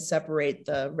stretch and separate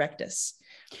the rectus.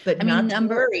 But not to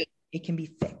worry, it can be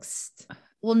fixed.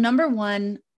 Well, number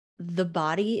one, the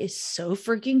body is so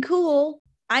freaking cool.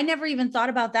 I never even thought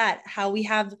about that, how we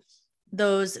have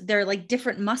those, they're like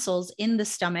different muscles in the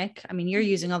stomach. I mean, you're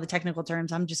using all the technical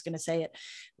terms. I'm just going to say it.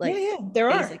 Like, there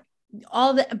are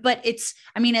all the, but it's,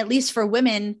 I mean, at least for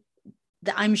women,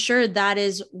 I'm sure that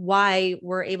is why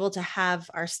we're able to have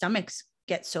our stomachs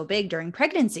get so big during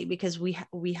pregnancy, because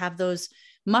we have those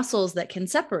muscles that can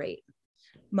separate.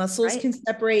 Muscles can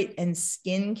separate and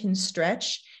skin can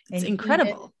stretch. It's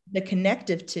incredible. The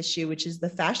connective tissue, which is the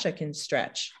fascia, can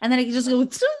stretch. And then it can just go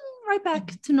right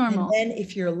back to normal. And then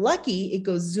if you're lucky, it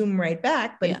goes zoom right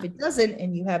back. But if it doesn't,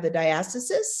 and you have the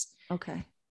diastasis,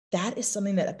 that is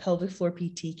something that a pelvic floor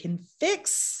PT can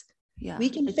fix. Yeah, we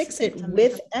can fix it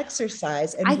with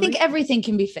exercise. And I think everything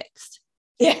can be fixed.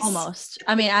 Yes. Almost.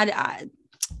 I mean,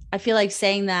 I feel like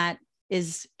saying that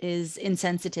is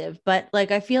insensitive, but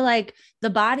like, I feel like the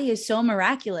body is so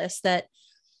miraculous that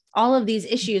all of these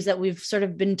issues that we've sort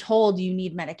of been told, you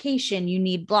need medication, you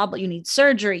need blah, blah, you need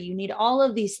surgery, you need all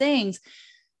of these things,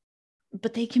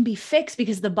 but they can be fixed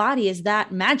because the body is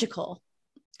that magical.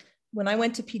 When I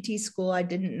went to PT school, I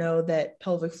didn't know that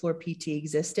pelvic floor PT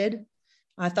existed.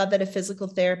 I thought that a physical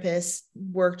therapist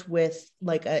worked with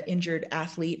like an injured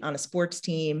athlete on a sports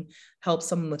team, helped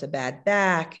someone with a bad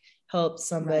back, helped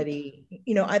somebody,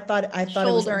 I thought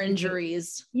shoulder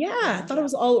injuries. I thought it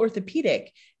was all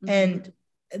orthopedic. Mm-hmm. And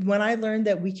when I learned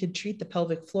that we could treat the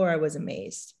pelvic floor, I was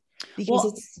amazed,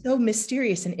 because it's so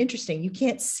mysterious and interesting. You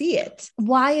can't see it.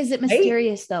 Why is it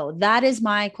mysterious though? That is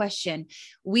my question.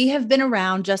 We have been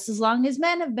around just as long as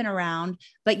men have been around,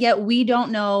 but yet we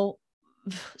don't know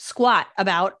squat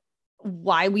about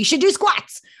why we should do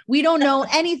squats. We don't know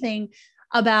anything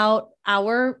about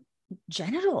our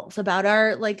genitals, about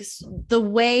our, like, the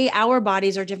way our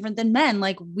bodies are different than men.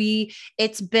 Like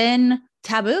it's been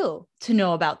taboo to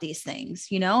know about these things,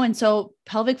 And so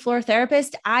pelvic floor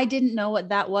therapist, I didn't know what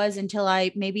that was until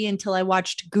I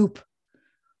watched Goop,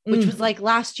 which was like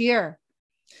last year,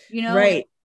 Right.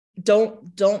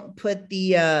 Don't put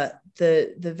the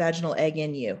vaginal egg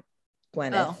in you,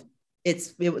 Gwyneth. Oh.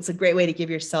 It's a great way to give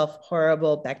yourself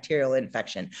horrible bacterial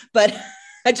infection, but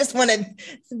I just want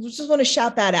to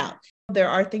shout that out. There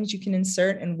are things you can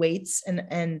insert, and weights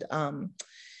and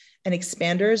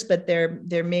expanders, but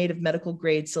they're made of medical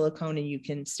grade silicone, and you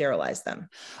can sterilize them.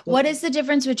 What is the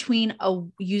difference between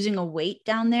using a weight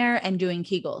down there and doing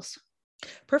Kegels?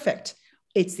 Perfect.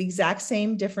 It's the exact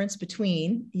same difference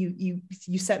between you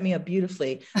set me up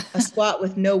beautifully. A squat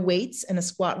with no weights and a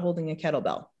squat holding a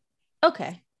kettlebell.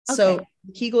 Okay. So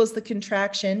Kegel is the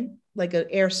contraction, like an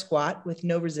air squat with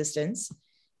no resistance.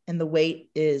 And the weight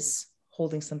is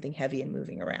holding something heavy and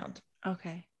moving around.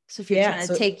 Okay. So if you're trying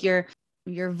to take your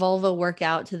vulva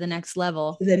workout to the next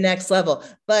level.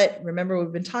 But remember,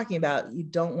 we've been talking about, you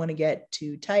don't want to get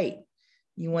too tight.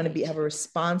 You want to have a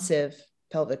responsive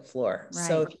pelvic floor. Right.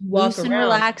 So if you walk loose and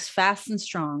relax, fast and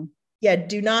strong. Yeah.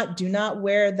 Do not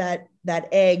wear that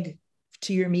egg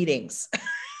to your meetings.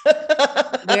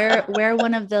 wear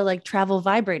one of the like travel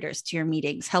vibrators to your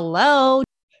meetings. Hello.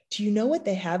 Do you know what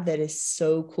they have that is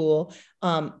so cool?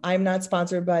 I'm not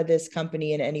sponsored by this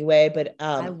company in any way, but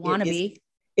I want to be.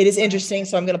 It is interesting,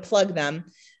 so I'm going to plug them.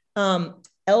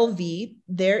 LV,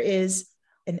 there is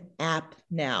an app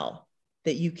now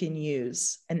that you can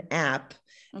use, an app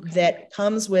Okay. that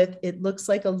comes with, it looks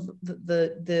like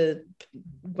the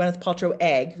Gwyneth Paltrow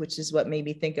egg, which is what made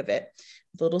me think of it,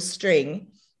 the little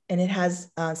string, and it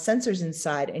has sensors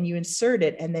inside, and you insert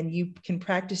it, and then you can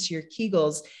practice your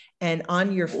Kegels. And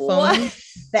on your phone,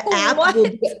 the app will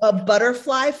be a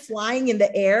butterfly flying in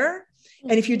the air.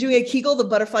 And if you're doing a Kegel, the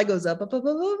butterfly goes up, up, up,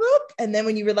 up, up, up. And then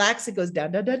when you relax, it goes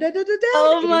down, down, down, down, down, down.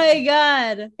 Oh my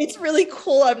God. It's really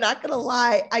cool. I'm not going to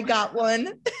lie. I got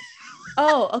one.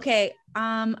 Oh, okay.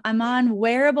 I'm on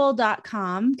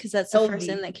wearable.com because that's the LV. first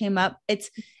thing that came up. It's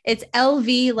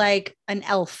LV, like an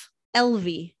elf.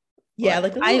 LV. Yeah.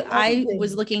 Like I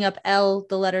was looking up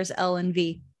the letters L and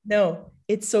V. No,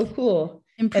 it's so cool.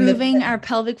 Improving our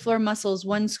pelvic floor muscles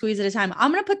one squeeze at a time.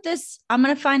 I'm going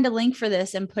to find a link for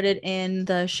this and put it in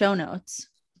the show notes.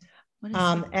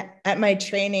 At my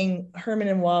training, Herman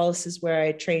and Wallace is where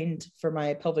I trained for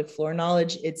my pelvic floor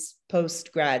knowledge. It's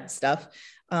post-grad stuff.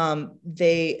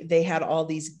 They had all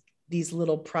these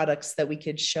little products that we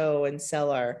could show and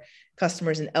sell our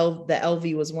customers, and the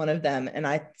LV was one of them. And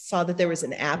I saw that there was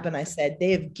an app, and I said,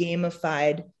 they have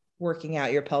gamified working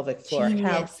out your pelvic floor.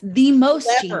 Genius. The most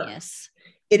clever. Genius.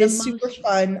 It is super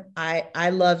fun. I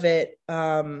love it.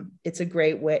 It's a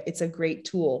great way. It's a great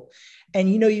tool. And,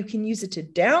 you can use it to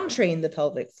down train the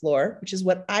pelvic floor, which is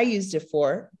what I used it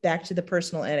for. Back to the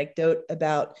personal anecdote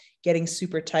about getting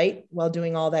super tight while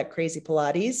doing all that crazy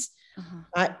Pilates.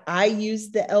 I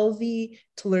use the LV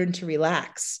to learn to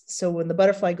relax. So when the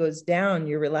butterfly goes down,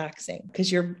 you're relaxing because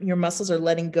your muscles are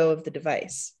letting go of the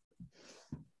device.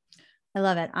 I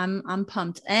love it. I'm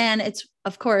pumped. And it's,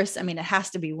 of course, it has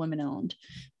to be women owned,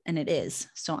 and it is.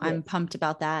 So I'm pumped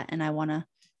about that. And I want to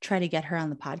try to get her on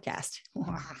the podcast.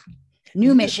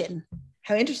 New mission.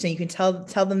 How interesting. You can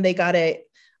tell them they got a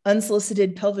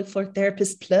unsolicited pelvic floor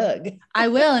therapist plug. I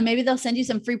will. And maybe they'll send you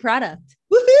some free product.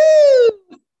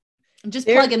 Woohoo! I'm just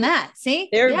plugging that. See?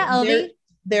 LV.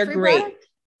 They're great. Product.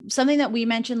 Something that we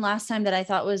mentioned last time that I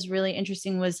thought was really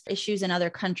interesting was issues in other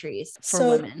countries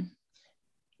for women.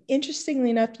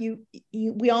 Interestingly enough,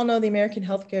 we all know the American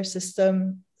healthcare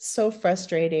system, so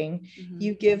frustrating. Mm-hmm.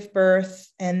 You give birth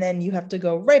and then you have to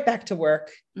go right back to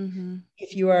work. Mm-hmm.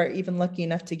 If you are even lucky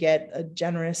enough to get a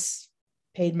generous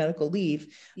paid medical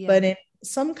leave. Yeah. But in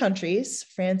some countries,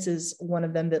 France is one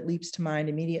of them that leaps to mind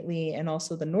immediately, and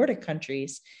also the Nordic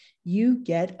countries, you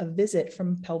get a visit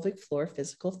from a pelvic floor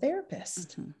physical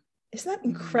therapist. Mm-hmm. Isn't that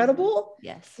incredible?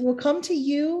 Yes. They will come to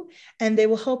you and they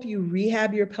will help you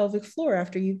rehab your pelvic floor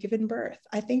after you've given birth.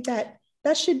 I think that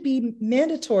should be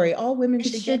mandatory. All women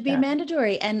should be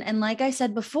mandatory. And like I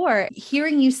said before,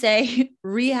 hearing you say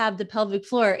rehab the pelvic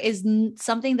floor is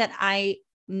something that I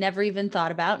never even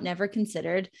thought about, never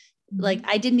considered. Mm-hmm. Like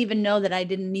I didn't even know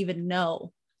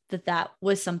that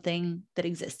was something that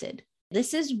existed.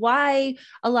 This is why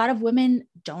a lot of women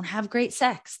don't have great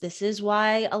sex. This is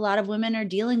why a lot of women are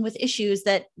dealing with issues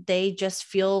that they just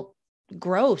feel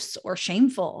gross or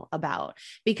shameful about,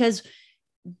 because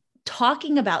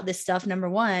talking about this stuff, number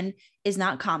one, is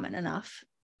not common enough.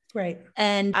 Right.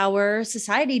 And our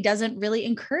society doesn't really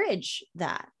encourage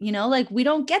that, like we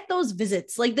don't get those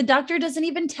visits. Like the doctor doesn't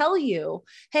even tell you,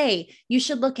 hey, you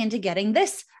should look into getting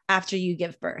this after you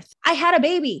give birth. I had a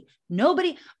baby.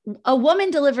 A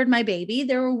woman delivered my baby.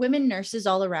 There were women nurses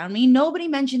all around me. Nobody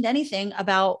mentioned anything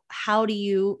about how do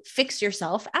you fix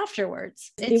yourself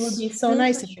afterwards. It would be so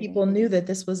nice if people knew that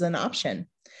this was an option.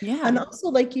 Yeah. And also,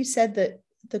 like you said, that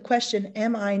the question,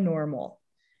 am I normal?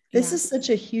 This is such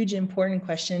a huge, important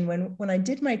question. When I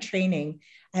did my training,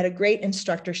 I had a great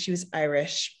instructor. She was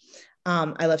Irish.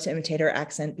 I love to imitate her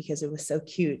accent because it was so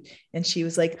cute. And she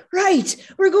was like,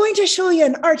 right, we're going to show you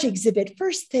an art exhibit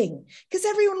first thing, because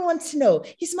everyone wants to know,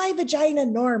 is my vagina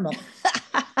normal?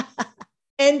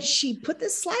 And she put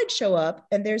this slideshow up,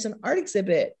 and there's an art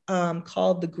exhibit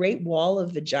called The Great Wall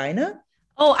of Vagina.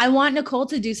 Oh, I want Nicole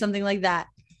to do something like that.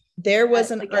 There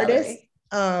was an artist,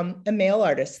 a male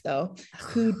artist though,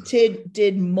 who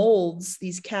did molds,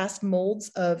 these cast molds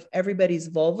of everybody's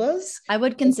vulvas. I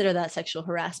would consider that sexual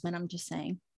harassment. I'm just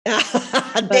saying.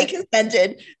 They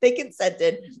consented.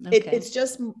 Okay. It's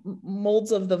just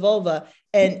molds of the vulva,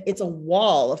 and it's a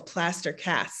wall of plaster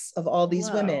casts of all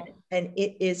these women. And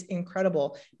it is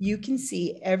incredible. You can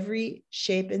see every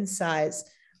shape and size,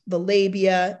 the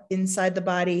labia inside the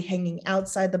body, hanging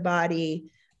outside the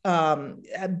body,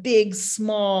 a big,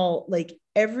 small, like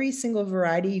every single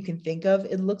variety you can think of.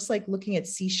 It looks like looking at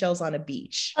seashells on a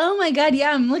beach. Oh my God.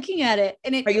 Yeah. I'm looking at it.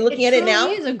 And are you looking at it now?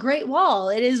 It is a great wall.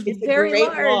 It's very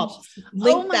large. Wall.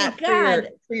 Link that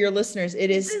for your listeners.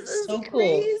 It is so cool.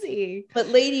 Crazy. But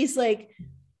ladies, like,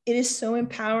 it is so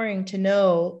empowering to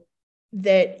know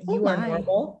that you are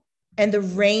normal, and the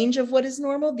range of what is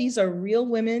normal. These are real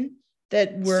women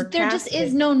that were there just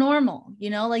is no normal,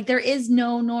 like there is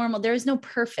no normal. There is no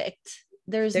perfect.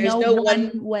 There's no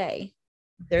one way.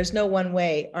 There's no one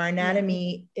way. Our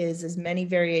anatomy is as many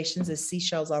variations as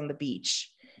seashells on the beach.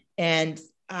 And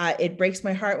it breaks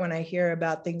my heart when I hear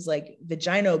about things like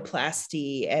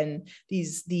vaginoplasty and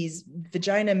these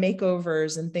vagina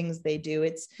makeovers and things they do.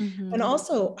 And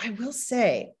also I will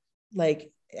say,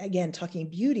 like, again, talking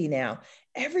beauty now,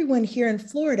 everyone here in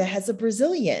Florida has a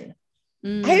Brazilian.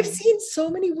 I have seen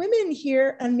so many women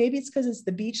here, and maybe it's because it's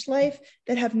the beach life,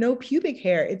 that have no pubic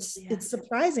hair. It's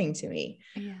surprising to me.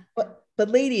 Yeah. But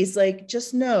ladies, like,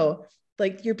 just know,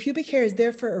 like, your pubic hair is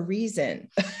there for a reason.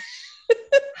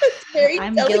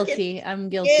 I'm guilty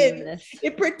of this.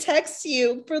 It protects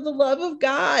you, for the love of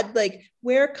God. Like,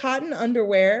 wear cotton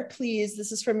underwear, please.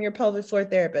 This is from your pelvic floor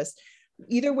therapist.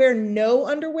 Either wear no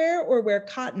underwear or wear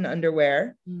cotton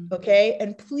underwear. Okay.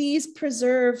 And please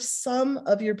preserve some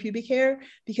of your pubic hair,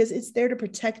 because it's there to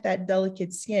protect that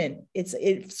delicate skin.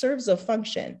 It serves a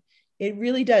function. It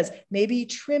really does. Maybe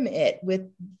trim it with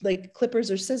like clippers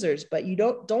or scissors, but you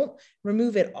don't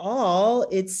remove it all.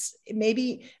 It's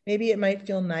maybe it might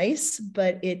feel nice,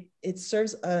 but it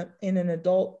serves in an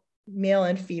adult male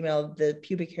and female, the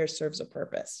pubic hair serves a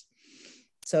purpose.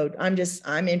 So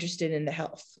I'm interested in the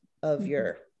health of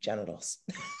your genitals.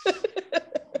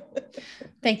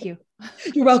 Thank you.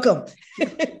 You're welcome.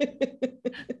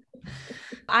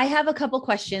 I have a couple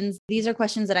questions. These are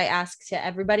questions that I ask to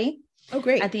everybody. Oh,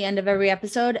 great. At the end of every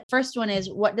episode. First one is,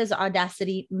 what does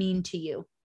audacity mean to you?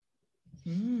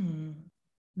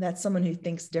 That's someone who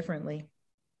thinks differently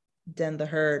than the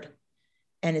herd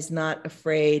and is not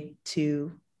afraid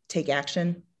to take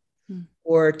action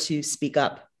or to speak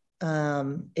up.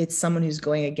 It's someone who's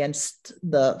going against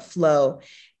the flow.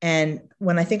 And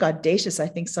when I think audacious, I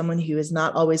think someone who is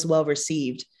not always well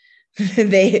received.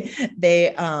 They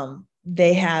get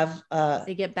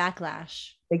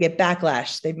backlash.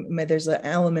 There's an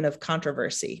element of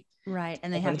controversy. Right.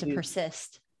 And they have to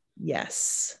persist.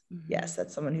 Yes. Yes.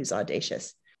 That's someone who's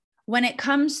audacious. When it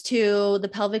comes to the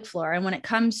pelvic floor and when it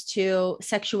comes to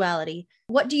sexuality,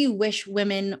 what do you wish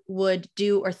women would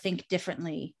do or think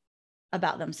differently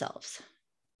about themselves?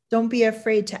 Don't be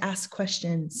afraid to ask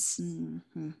questions.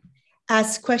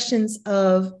 Ask questions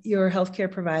of your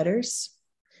healthcare providers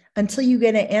until you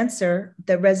get an answer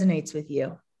that resonates with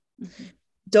you.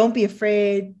 Don't be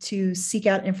afraid to seek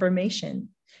out information.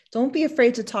 Don't be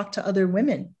afraid to talk to other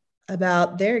women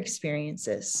about their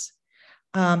experiences.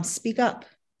 Speak up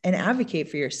and advocate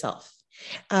for yourself.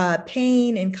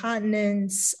 Pain,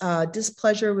 incontinence,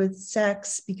 displeasure with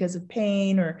sex because of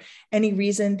pain or any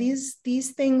reason.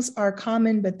 These things are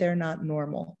common, but they're not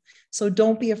normal. So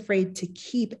don't be afraid to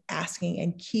keep asking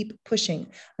and keep pushing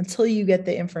until you get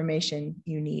the information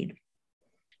you need.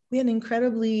 We had an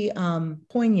incredibly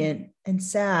poignant and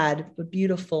sad, but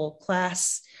beautiful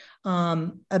class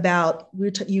about,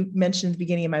 you mentioned at the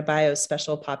beginning of my bio,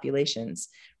 special populations,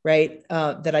 right?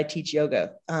 That I teach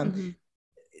yoga.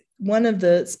 One of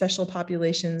the special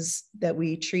populations that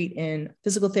we treat in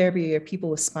physical therapy are people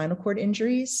with spinal cord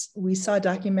injuries. We saw a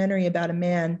documentary about a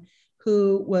man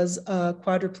who was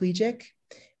quadriplegic,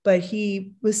 but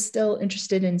he was still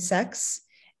interested in sex.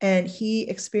 And he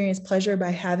experienced pleasure by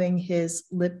having his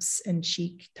lips and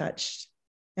cheek touched.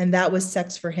 And that was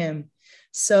sex for him.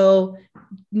 So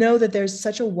know that there's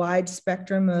such a wide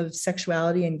spectrum of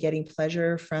sexuality and getting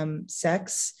pleasure from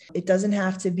sex. It doesn't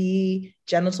have to be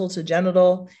genital to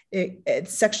genital.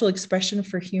 Sexual expression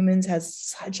for humans has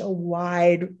such a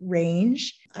wide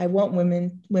range. I want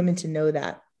women to know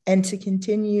that and to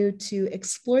continue to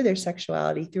explore their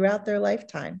sexuality throughout their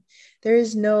lifetime. There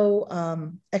is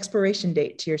no expiration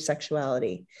date to your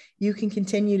sexuality. You can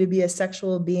continue to be a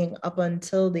sexual being up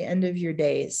until the end of your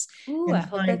days. Ooh, I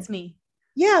hope that's me.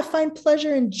 Yeah, find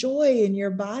pleasure and joy in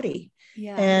your body.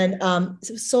 Yeah. And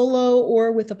solo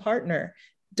or with a partner.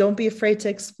 Don't be afraid to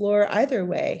explore either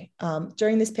way.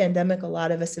 During this pandemic, a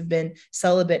lot of us have been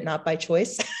celibate, not by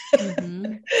choice,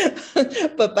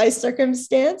 but by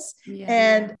circumstance. Yeah.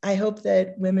 And I hope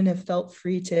that women have felt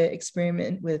free to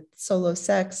experiment with solo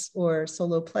sex or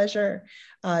solo pleasure.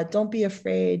 Don't be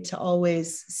afraid to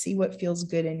always see what feels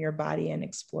good in your body and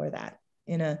explore that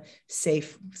in a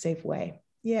safe way.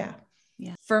 Yeah.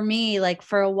 Yeah. For me, like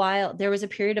for a while, there was a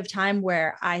period of time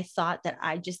where I thought that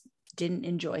I just didn't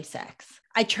enjoy sex.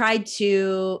 I tried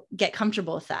to get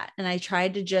comfortable with that. And I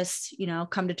tried to just,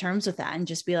 come to terms with that and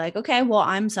just be like, okay, well,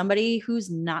 I'm somebody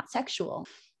who's not sexual.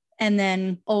 And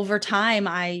then over time,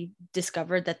 I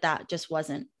discovered that just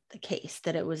wasn't the case,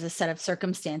 that it was a set of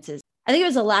circumstances. I think it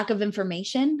was a lack of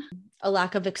information, a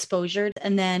lack of exposure.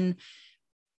 And then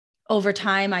over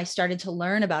time, I started to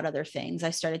learn about other things. I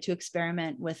started to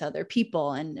experiment with other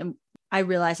people. And I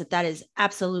realized that that is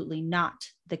absolutely not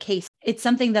the case. It's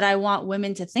something that I want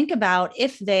women to think about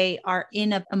if they are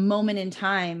in a moment in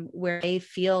time where they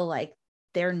feel like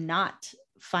they're not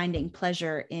finding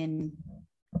pleasure in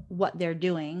what they're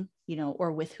doing,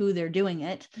 or with who they're doing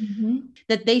it,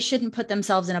 that they shouldn't put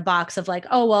themselves in a box of like,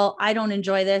 oh, well, I don't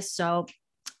enjoy this, so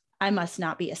I must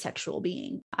not be a sexual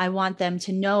being. I want them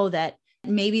to know that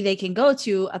maybe they can go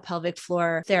to a pelvic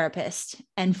floor therapist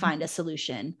and find a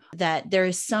solution, that there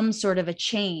is some sort of a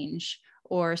change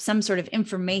or some sort of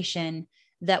information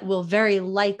that will very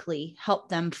likely help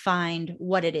them find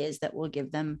what it is that will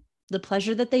give them the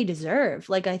pleasure that they deserve.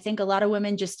 Like, I think a lot of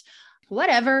women just,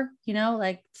 whatever,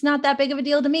 like, it's not that big of a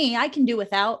deal to me. I can do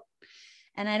without.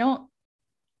 And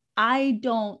I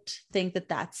don't think that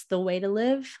that's the way to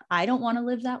live. I don't want to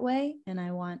live that way. And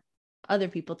I want other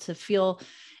people to feel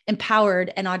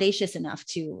empowered and audacious enough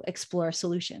to explore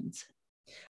solutions.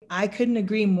 I couldn't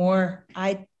agree more.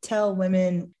 I tell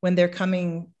women when they're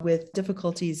coming with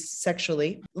difficulties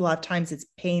sexually, a lot of times it's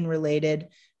pain related.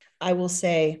 I will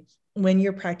say, when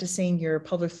you're practicing your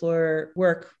pelvic floor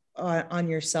work on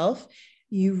yourself,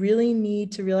 you really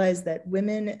need to realize that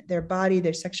women, their body,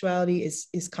 their sexuality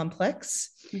is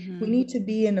complex. We need to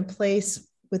be in a place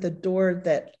with a door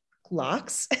that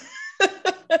locks.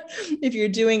 If you're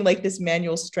doing like this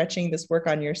manual stretching, this work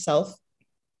on yourself,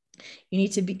 you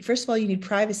need to be, first of all, you need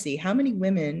privacy. How many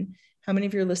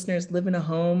of your listeners live in a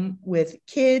home with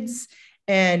kids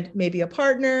and maybe a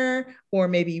partner or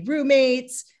maybe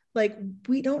roommates? Like,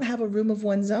 we don't have a room of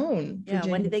one's own. Yeah.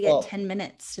 When do they get 10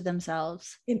 minutes to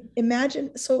themselves?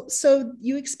 Imagine. So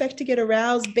you expect to get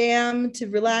aroused, bam, to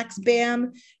relax,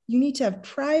 bam. You need to have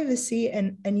privacy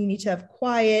and you need to have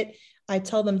quiet. I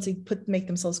tell them to make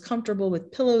themselves comfortable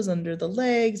with pillows under the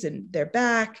legs and their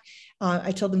back.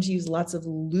 I tell them to use lots of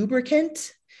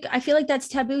lubricant. I feel like that's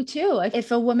taboo too.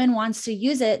 If a woman wants to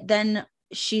use it, then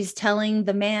she's telling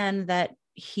the man that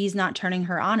he's not turning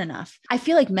her on enough. I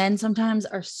feel like men sometimes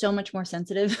are so much more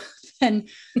sensitive than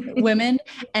women.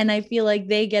 And I feel like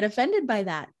they get offended by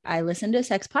that. I listen to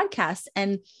sex podcasts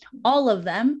and all of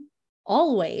them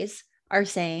always are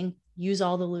saying, use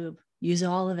all the lube, use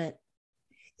all of it.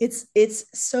 It's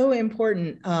so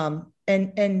important.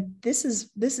 And this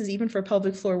is even for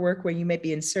pelvic floor work where you may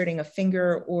be inserting a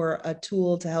finger or a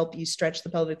tool to help you stretch the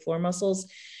pelvic floor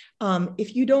muscles.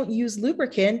 If you don't use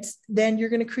lubricant, then you're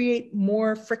going to create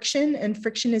more friction, and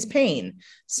friction is pain.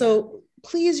 So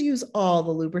please use all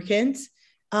the lubricant.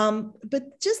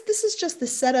 But this is just the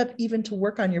setup even to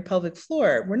work on your pelvic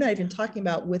floor. We're not even talking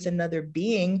about with another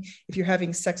being. If you're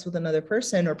having sex with another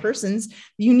person or persons,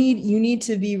 you need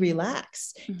to be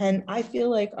relaxed. And I feel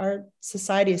like our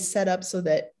society is set up so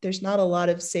that there's not a lot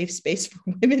of safe space for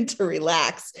women to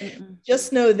relax.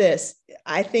 Just know this.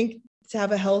 I think to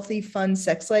have a healthy, fun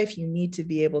sex life, you need to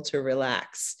be able to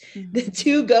relax. The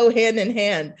two go hand in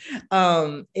hand.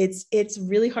 It's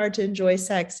really hard to enjoy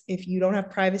sex if you don't have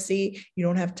privacy, you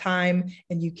don't have time,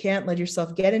 and you can't let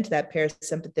yourself get into that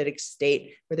parasympathetic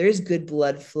state where there is good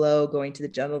blood flow going to the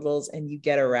genitals and you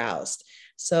get aroused.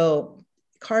 So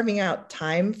carving out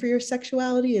time for your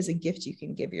sexuality is a gift you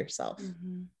can give yourself.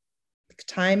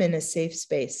 Time in a safe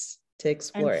space to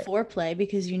explore and it. Foreplay,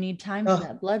 because you need time for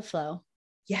that blood flow.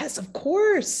 Yes, of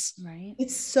course. Right.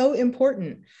 It's so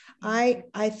important. I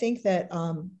think that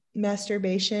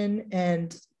masturbation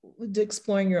and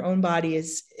exploring your own body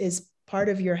is part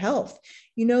of your health.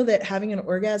 You know that having an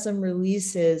orgasm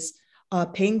releases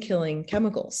pain-killing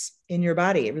chemicals in your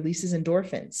body. It releases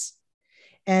endorphins.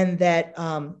 And that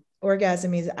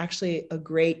orgasm is actually a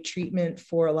great treatment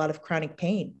for a lot of chronic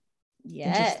pain.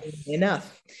 Yes. Interestingly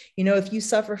enough. If you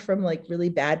suffer from like really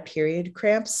bad period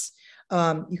cramps,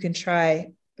 you can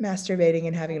try masturbating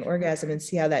and having an orgasm and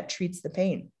see how that treats the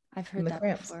pain. I've heard that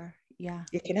cramps before. Yeah.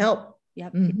 It can help.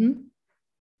 Yep.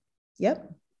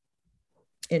 Yep.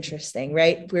 Interesting,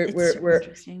 right?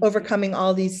 We're overcoming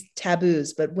all these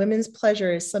taboos, but women's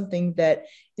pleasure is something that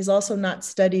is also not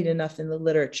studied enough in the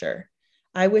literature.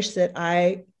 I wish that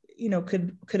I,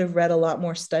 could have read a lot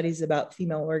more studies about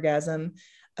female orgasm,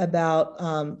 about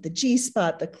the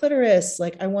G-spot, the clitoris.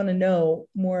 Like, I want to know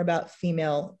more about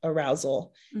female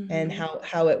arousal and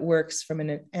how it works from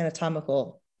an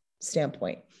anatomical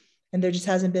standpoint. And there just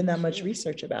hasn't been that much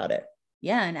research about it.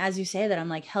 Yeah. And as you say that, I'm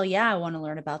like, hell yeah, I want to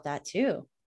learn about that too.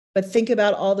 But think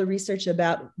about all the research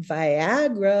about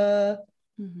Viagra,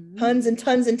 tons and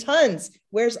tons and tons.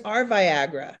 Where's our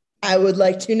Viagra? I would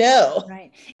like to know.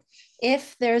 Right.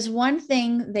 If there's one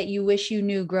thing that you wish you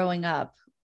knew growing up,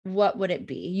 what would it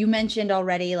be? You mentioned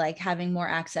already, like having more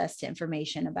access to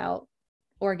information about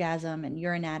orgasm and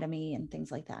your anatomy and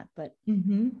things like that. But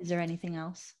is there anything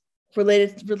else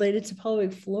related to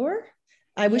pelvic floor?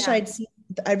 I wish I'd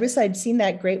seen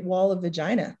that great wall of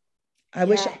vagina. I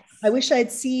wish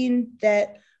I'd seen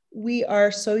that we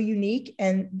are so unique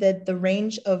and that the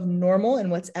range of normal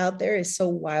and what's out there is so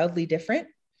wildly different.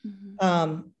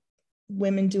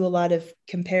 Women do a lot of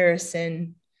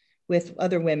comparison with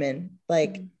other women.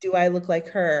 Like, do I look like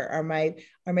her? Are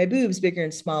my boobs bigger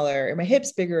and smaller? Are my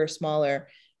hips bigger or smaller?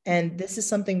 And this is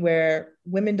something where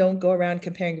women don't go around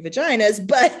comparing vaginas,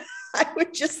 but I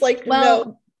would just like to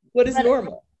know what is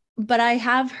normal. But I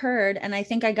have heard, and I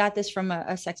think I got this from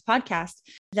a sex podcast,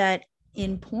 that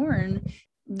in porn,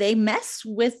 they mess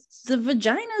with the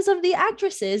vaginas of the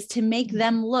actresses to make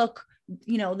them look,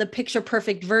 the picture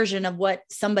perfect version of what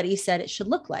somebody said it should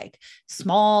look like,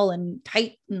 small and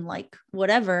tight and like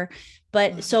whatever.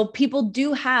 But so people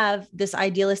do have this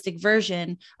idealistic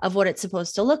version of what it's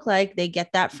supposed to look like. They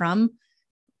get that from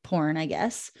porn, I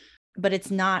guess, but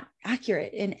it's not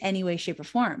accurate in any way, shape, or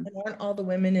form. And aren't all the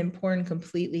women in porn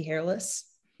completely hairless?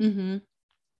 This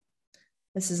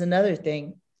is another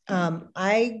thing.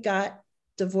 I got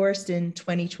divorced in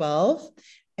 2012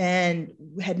 and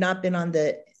had not been on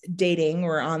the dating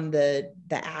or on the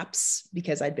apps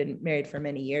because I'd been married for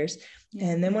many years.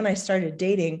 And then when I started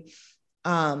dating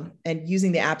and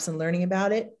using the apps and learning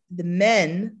about it, the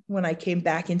men, when I came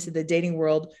back into the dating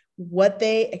world, what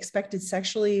they expected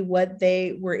sexually, what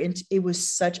they were into, it was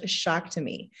such a shock to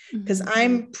me because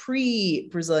I'm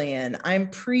pre-Brazilian, I'm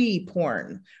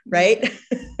pre-porn, right?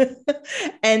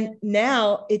 And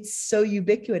now it's so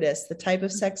ubiquitous, the type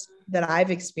of sex that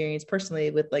I've experienced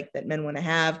personally with like that men want to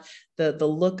have, the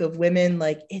look of women,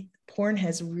 like porn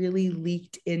has really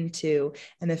leaked into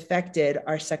and affected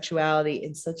our sexuality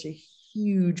in such a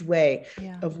huge way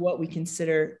of what we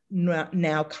consider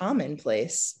now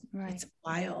commonplace. Right. It's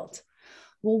wild.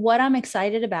 Well, what I'm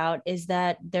excited about is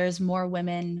that there's more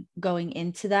women going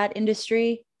into that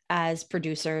industry as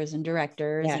producers and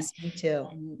directors. Yes, me too.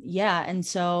 And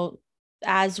so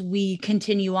as we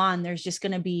continue on, there's just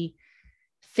going to be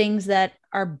things that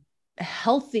are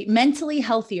healthy, mentally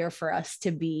healthier for us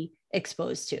to be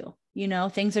exposed to,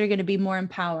 things that are going to be more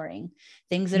empowering,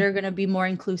 things that are going to be more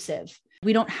inclusive.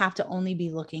 We don't have to only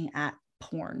be looking at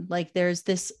porn. Like there's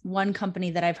this one company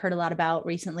that I've heard a lot about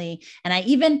recently, and I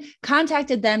even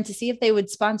contacted them to see if they would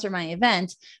sponsor my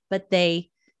event, but they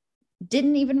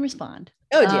didn't even respond.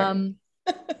 Oh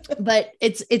dear. But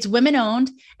it's women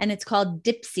owned and it's called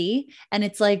Dipsy, and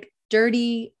it's like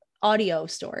dirty audio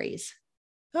stories.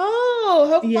 Oh,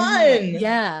 how fun.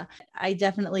 Yeah. I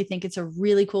definitely think it's a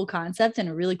really cool concept and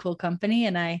a really cool company.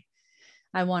 And I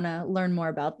want to learn more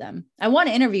about them. I want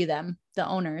to interview them, the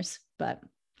owners, but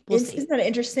we'll see. Isn't that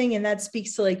interesting? And that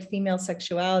speaks to like female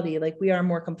sexuality. Like we are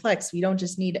more complex. We don't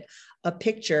just need a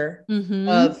picture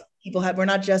of people we're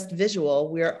not just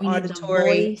visual. We're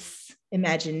auditory,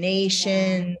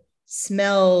 imagination,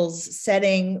 smells,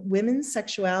 setting. Women's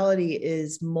sexuality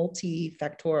is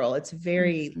multifactorial. It's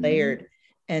very layered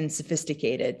and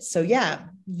sophisticated. So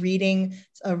reading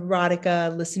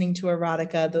erotica, listening to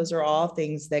erotica, those are all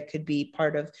things that could be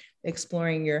part of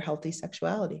exploring your healthy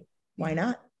sexuality. Why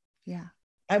not? Yeah.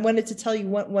 I wanted to tell you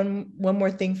one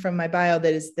more thing from my bio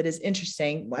that is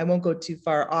interesting. I won't go too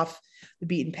far off the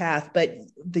beaten path, but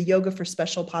the yoga for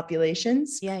special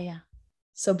populations. Yeah.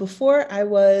 So before I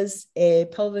was a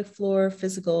pelvic floor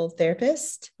physical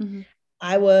therapist,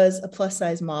 I was a plus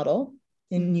size model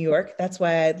in New York. That's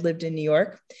why I lived in New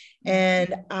York.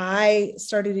 And I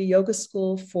started a yoga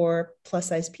school for plus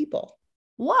size people.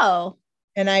 Whoa.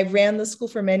 And I ran the school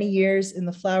for many years in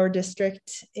the Flower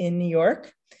District in New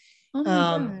York. Oh my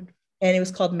God. And it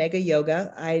was called Mega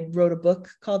Yoga. I wrote a book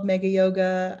called Mega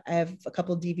Yoga. I have a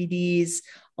couple of DVDs,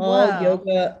 all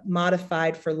yoga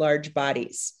modified for large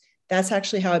bodies. That's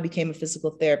actually how I became a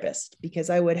physical therapist, because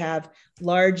I would have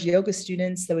large yoga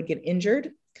students that would get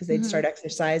injured because they'd start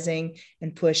exercising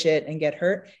and push it and get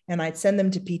hurt. And I'd send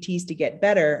them to PTs to get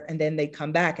better. And then they'd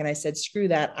come back. And I said, screw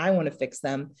that. I want to fix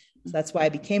them. So that's why I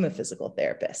became a physical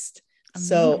therapist. Amazing.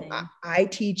 So I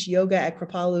teach yoga at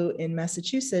Kripalu in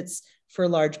Massachusetts for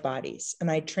large bodies. And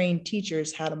I train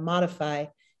teachers how to modify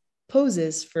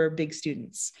poses for big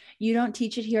students. You don't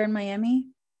teach it here in Miami?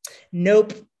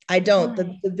 Nope, I don't.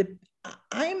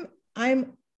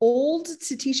 I'm old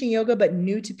to teaching yoga, but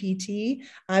new to PT.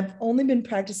 I've only been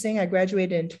practicing. I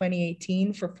graduated in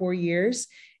 2018 for 4 years,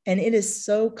 and it is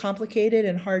so complicated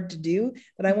and hard to do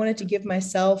that I wanted to give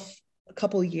myself a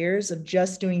couple of years of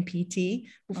just doing PT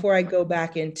before I go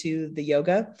back into the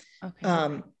yoga.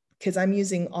 Because I'm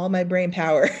using all my brain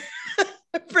power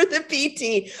for the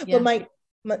PT. Yeah.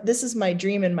 But this is my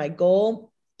dream, and my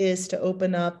goal is to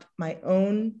open up my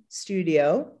own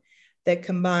studio that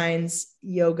combines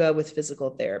yoga with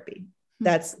physical therapy.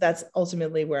 That's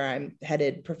ultimately where I'm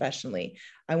headed professionally.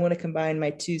 I want to combine my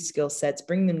two skill sets,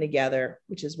 bring them together,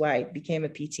 which is why I became a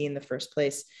PT in the first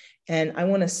place. And I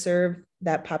want to serve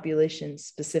that population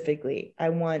specifically. I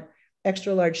want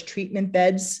extra large treatment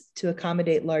beds to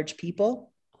accommodate large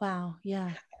people. Wow.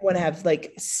 Yeah. I want to have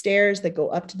like stairs that go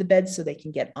up to the beds so they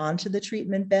can get onto the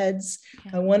treatment beds.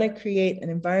 Yeah. I want to create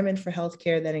an environment for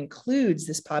healthcare that includes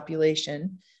this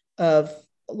population of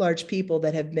large people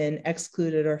that have been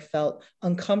excluded or felt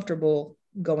uncomfortable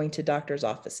going to doctors'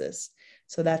 offices.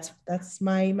 So that's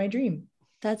my dream.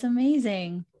 That's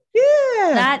amazing.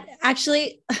 Yeah. That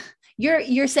actually,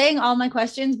 you're saying all my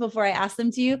questions before I ask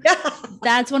them to you.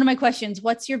 That's one of my questions.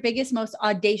 What's your biggest, most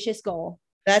audacious goal?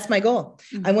 That's my goal.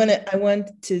 Mm-hmm. I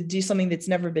want to do something that's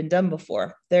never been done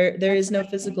before. There is no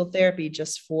physical therapy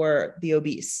just for the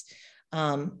obese.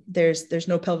 There's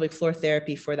no pelvic floor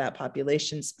therapy for that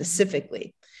population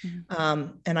specifically.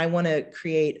 Mm-hmm. And I want to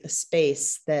create a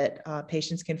space that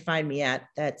patients can find me at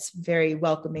that's very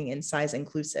welcoming and size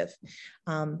inclusive,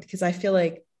 because I feel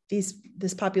like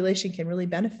this population can really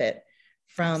benefit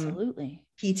from Absolutely.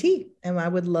 PT, and I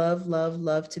would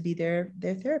love to be their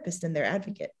therapist and their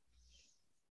advocate.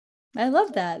 I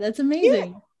love that. That's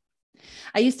amazing. Yeah.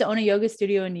 I used to own a yoga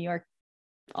studio in New York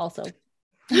also.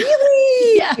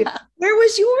 Really? Yeah. Where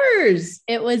was yours?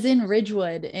 It was in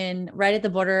Ridgewood, right at the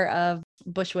border of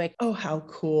Bushwick. Oh, how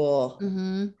cool.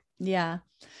 Mm-hmm. Yeah.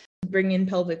 Bring in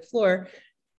pelvic floor.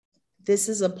 This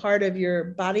is a part of your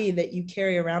body that you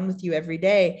carry around with you every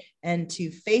day, and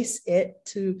to face it,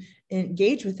 to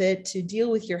engage with it, to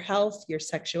deal with your health, your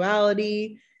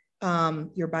sexuality,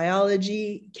 your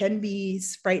biology can be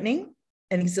frightening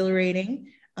and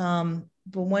exhilarating. But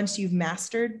once you've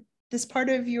mastered this part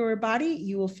of your body,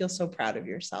 you will feel so proud of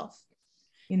yourself.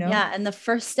 Yeah. And the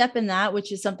first step in that,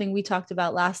 which is something we talked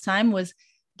about last time, was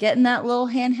getting that little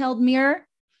handheld mirror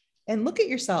and look at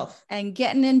yourself and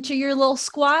getting into your little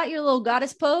squat, your little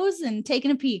goddess pose, and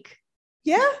taking a peek.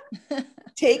 Yeah.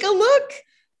 Take a look.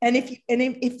 And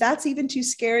if that's even too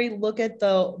scary, look at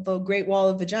the Great Wall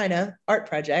of Vagina art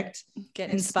project. Get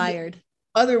inspired.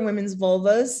 Other women's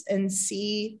vulvas and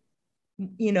see,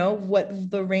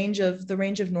 what the range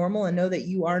of normal, and know that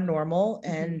you are normal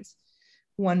and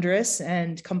wondrous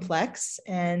and complex,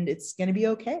 and it's going to be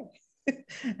okay.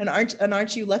 and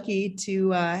aren't you lucky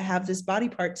to have this body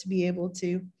part to be able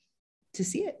to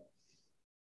see it?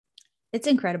 It's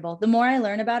incredible. The more I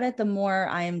learn about it, the more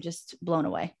I am just blown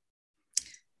away.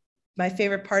 My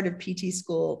favorite part of PT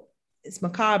school, it's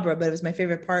macabre, but it was my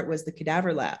favorite part, was the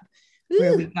cadaver lab. Ooh.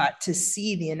 Where we got to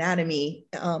see the anatomy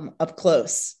up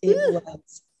close. It Ooh.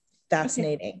 Was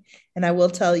fascinating. And I will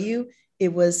tell you,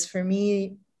 it was, for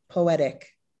me, poetic.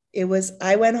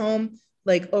 I went home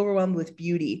like overwhelmed with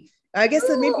beauty. I guess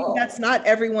that maybe that's not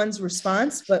everyone's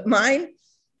response, but mine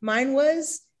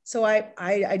was. So I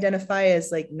identify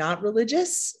as like not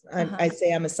religious. I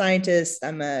say I'm a scientist.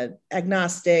 I'm a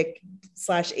agnostic /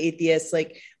 atheist.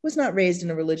 Like, was not raised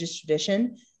in a religious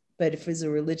tradition, but it was a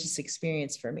religious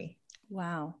experience for me.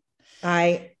 Wow.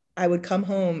 I would come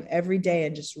home every day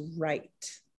and just write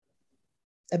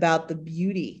about the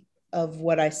beauty of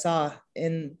what I saw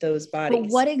in those bodies. But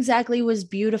what exactly was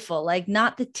beautiful? Like,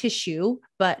 not the tissue,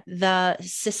 but the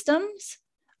systems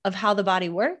of how the body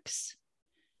works.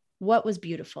 What was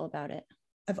beautiful about it?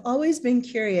 I've always been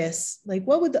curious, like,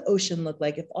 what would the ocean look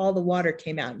like if all the water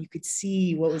came out and you could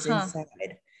see what was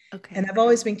inside? Okay. And I've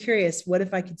always been curious, what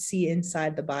if I could see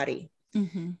inside the body?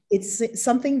 Mm-hmm. It's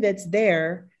something that's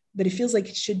there, but it feels like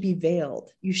it should be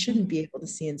veiled. You shouldn't be able to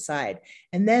see inside.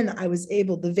 And then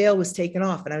the veil was taken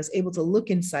off, and I was able to look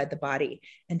inside the body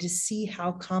and to see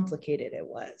how complicated it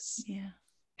was. Yeah.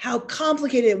 How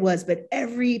complicated it was, but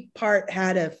every part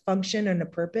had a function and a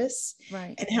purpose,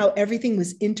 right? And how everything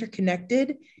was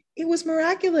interconnected. It was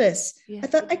miraculous. Yeah. I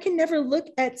thought, I can never look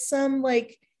at some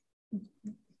like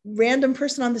random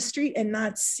person on the street and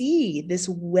not see this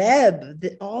web,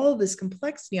 all this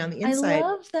complexity on the inside. I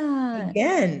love that.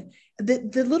 Again,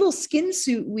 the little skin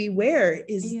suit we wear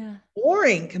is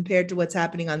boring compared to what's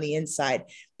happening on the inside.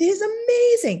 It is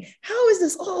amazing. How is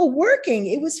this all working?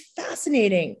 It was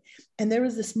fascinating. And there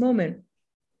was this moment.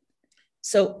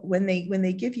 So when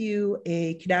they give you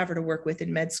a cadaver to work with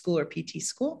in med school or PT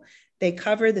school, they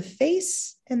cover the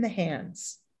face and the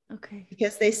hands. Okay.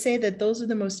 Because they say that those are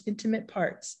the most intimate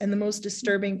parts and the most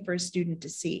disturbing for a student to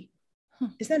see. Huh.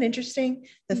 Isn't that interesting?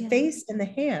 The face and the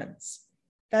hands.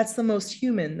 That's the most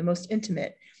human, the most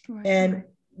intimate. Right. And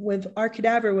with our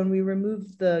cadaver, when we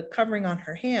removed the covering on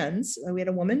her hands, we had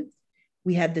a woman,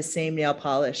 we had the same nail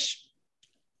polish.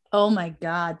 Oh my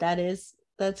God.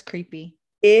 That's creepy.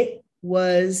 It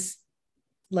was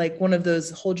like one of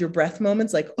those hold your breath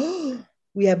moments. Like, oh,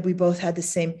 we both had the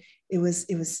same. It was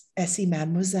Essie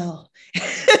Mademoiselle.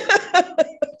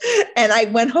 And I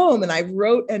went home and I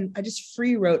wrote, and I just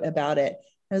free wrote about it.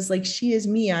 I was like, she is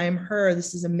me. I am her.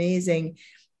 This is amazing.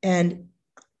 And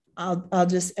I'll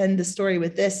just end the story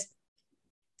with this.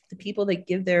 The people that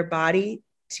give their body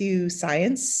to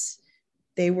science,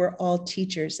 they were all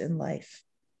teachers in life.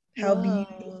 How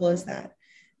beautiful is that?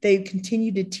 They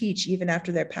continue to teach even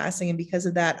after their passing. And because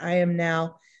of that, I am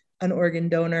now an organ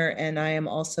donor, and I am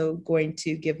also going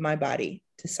to give my body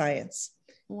to science.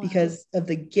 Wow. Because of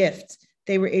the gift.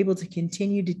 They were able to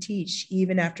continue to teach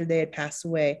even after they had passed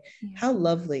away. Yeah. How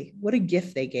lovely. What a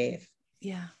gift they gave.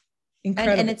 Yeah.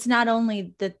 Incredible. And it's not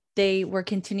only that they were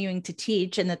continuing to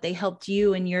teach and that they helped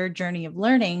you in your journey of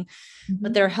learning,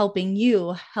 but they're helping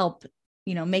you help,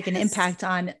 make an impact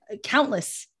on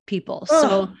countless people. Oh.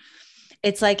 So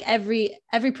it's like every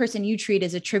person you treat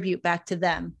is a tribute back to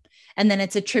them. And then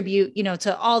it's a tribute,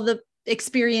 to all the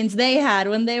experience they had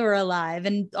when they were alive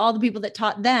and all the people that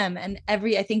taught them. And I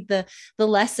think the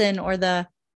lesson, or the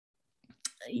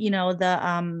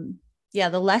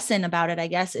lesson about it, I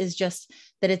guess, is just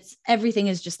that everything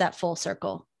is just that full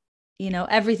circle,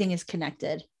 everything is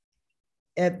connected.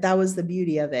 That was the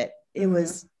beauty of it. It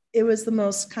was the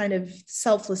most kind of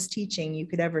selfless teaching you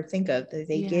could ever think of, that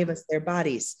they gave us their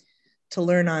bodies to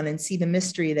learn on and see the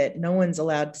mystery that no one's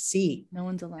allowed to see. No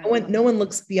one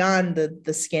looks beyond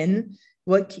the skin,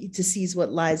 to see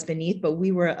what lies beneath, but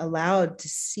we were allowed to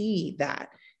see that.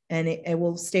 And it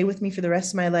will stay with me for the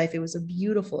rest of my life. It was a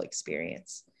beautiful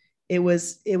experience. It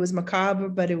was macabre,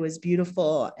 but it was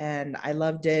beautiful, and I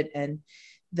loved it. And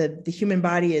the human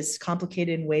body is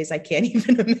complicated in ways I can't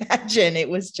even imagine. It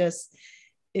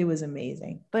was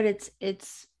amazing. But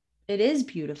it is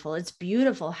beautiful. It's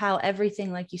beautiful how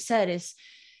everything, like you said,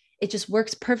 it just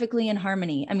works perfectly in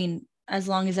harmony. I mean, as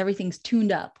long as everything's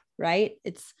tuned up, right?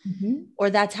 Or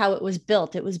that's how it was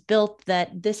built. It was built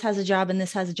that this has a job and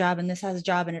this has a job and this has a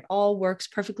job, and it all works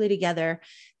perfectly together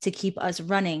to keep us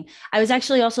running. I was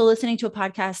actually also listening to a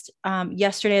podcast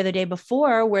yesterday or the day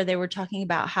before, where they were talking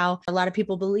about how a lot of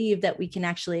people believe that we can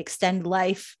actually extend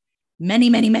life many,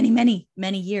 many, many, many,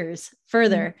 many years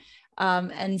further.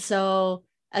 And so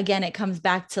again, it comes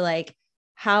back to like,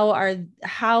 how are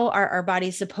our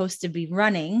bodies supposed to be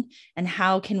running, and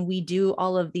how can we do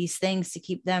all of these things to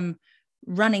keep them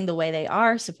running the way they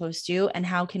are supposed to? And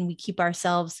how can we keep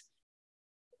ourselves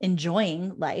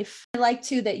enjoying life? I like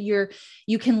too that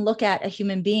you can look at a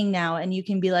human being now and you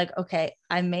can be like, okay,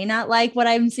 I may not like what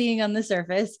I'm seeing on the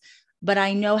surface, but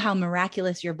I know how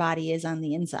miraculous your body is on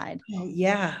the inside. Oh,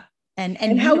 yeah. And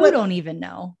you don't even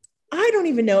know. I don't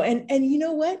even know. And you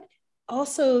know what?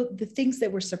 Also, the things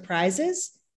that were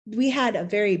surprises, we had a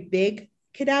very big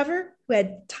cadaver who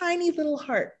had tiny little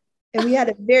heart. And we had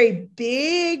a very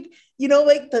big,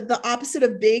 like the opposite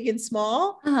of big and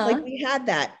small. Like we had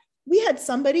that. We had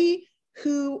somebody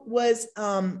who was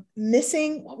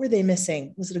missing. What were they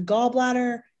missing? Was it a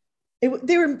gallbladder?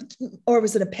 Or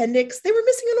was it appendix? They were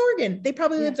missing an organ. They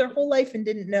probably lived their whole life and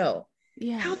didn't know.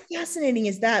 Yeah. How fascinating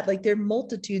is that? Like, there are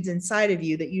multitudes inside of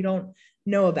you that you don't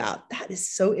know about. That is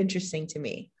so interesting to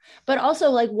me. But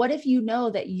also, like, what if you know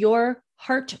that your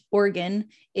heart organ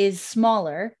is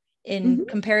smaller in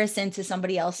comparison to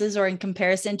somebody else's, or in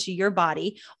comparison to your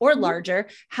body, or larger?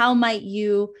 How might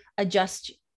you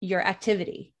adjust your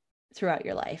activity throughout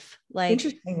your life? Like,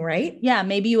 interesting, right? Yeah.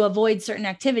 Maybe you avoid certain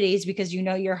activities because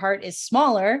your heart is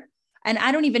smaller. And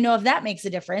I don't even know if that makes a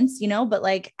difference, but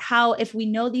like, how, if we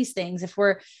know these things,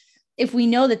 if we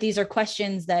know that these are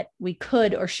questions that we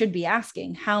could or should be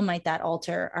asking, how might that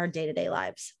alter our day-to-day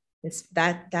lives?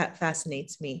 That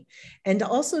fascinates me. And to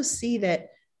also see that,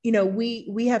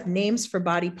 we have names for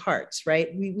body parts, right?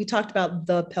 We talked about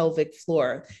the pelvic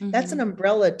floor. That's an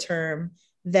umbrella term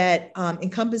that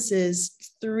encompasses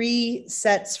 3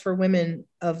 sets for women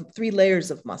of 3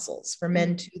 layers of muscles, for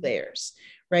men 2 layers,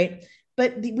 right?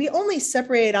 But we only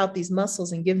separate out these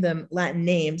muscles and give them Latin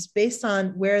names based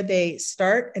on where they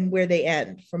start and where they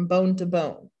end, from bone to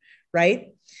bone,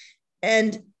 right?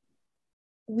 And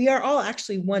we are all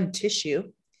actually one tissue.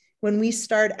 When we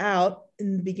start out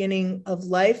in the beginning of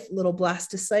life, little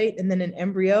blastocyte, and then an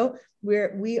embryo,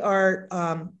 we are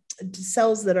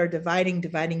cells that are dividing,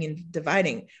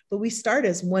 but we start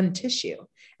as one tissue.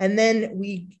 And then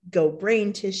we go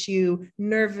brain tissue,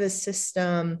 nervous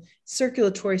system,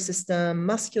 circulatory system,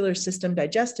 muscular system,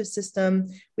 digestive system.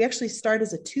 We actually start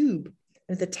as a tube.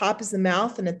 At the top is the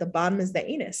mouth, and at the bottom is the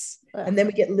anus. Ugh. And then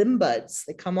we get limb buds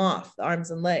that come off the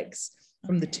arms and legs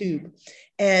from the tube.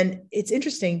 And it's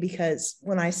interesting because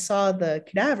when I saw the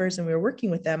cadavers and we were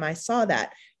working with them, I saw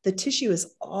that the tissue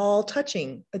is all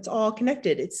touching. It's all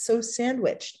connected. It's so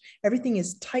sandwiched. Everything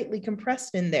is tightly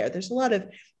compressed in there. There's a lot of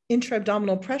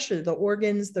intra-abdominal pressure. The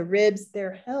organs, the ribs,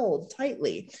 they're held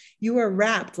tightly. You are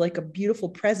wrapped like a beautiful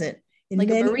present. In like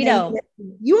a burrito.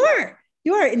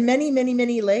 You are in many, many,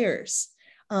 many layers.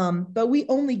 But we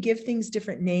only give things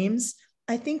different names.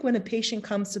 I think when a patient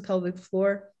comes to pelvic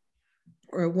floor,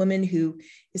 or a woman who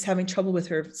is having trouble with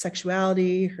her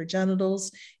sexuality, her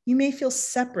genitals, you may feel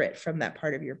separate from that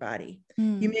part of your body.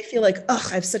 You may feel like, oh,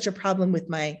 I have such a problem with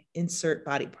my insert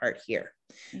body part here.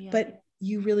 But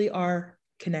you really are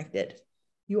connected.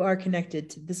 You are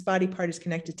connected to this body part is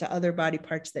connected to other body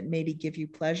parts that maybe give you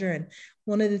pleasure. And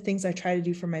one of the things I try to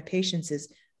do for my patients is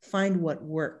find what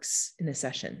works in a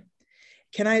session.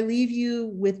 Can I leave you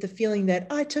with the feeling that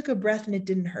I took a breath and it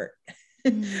didn't hurt?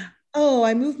 Oh,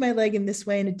 I moved my leg in this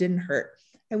way and it didn't hurt.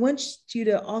 I want you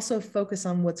to also focus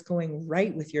on what's going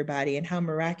right with your body and how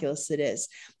miraculous it is.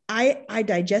 I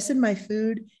digested my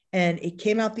food and it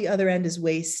came out the other end as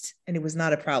waste and it was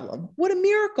not a problem. What a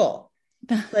miracle.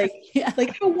 Like,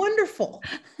 like how wonderful.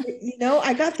 You know,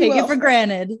 I got through take it for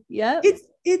granted. Yeah.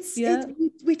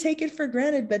 We take it for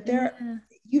granted, but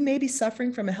you may be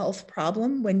suffering from a health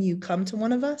problem when you come to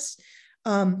one of us.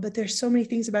 But there's so many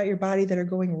things about your body that are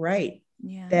going right.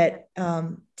 That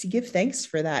to give thanks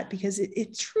for that, because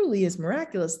it truly is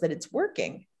miraculous that it's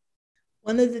working.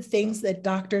 One of the things that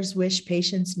doctors wish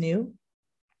patients knew,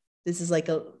 this is like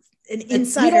an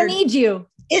insider, we don't need you,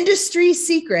 industry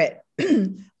secret,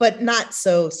 but not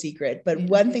so secret. But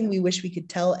one thing we wish we could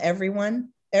tell everyone,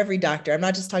 every doctor, I'm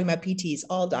not just talking about PTs,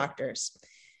 all doctors,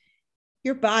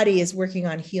 your body is working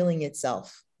on healing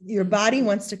itself. Your body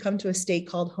wants to come to a state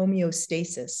called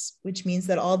homeostasis, which means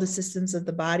that all the systems of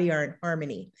the body are in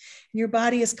harmony. And your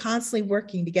body is constantly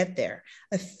working to get there.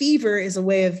 A fever is a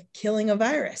way of killing a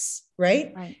virus,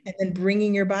 right? And then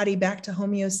bringing your body back to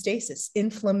homeostasis.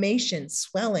 Inflammation,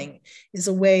 swelling is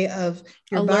a way of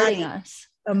your alerting body us.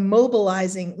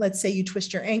 Immobilizing. Let's say you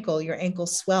twist your ankle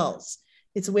swells.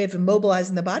 It's a way of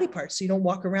immobilizing the body parts so you don't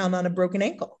walk around on a broken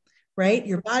ankle, right?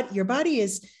 Your body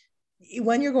is,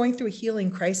 when you're going through a healing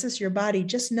crisis, your body,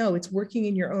 just know it's working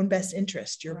in your own best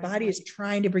interest. Your body is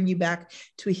trying to bring you back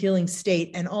to a healing state.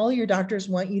 And all your doctors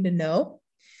want you to know,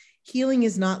 healing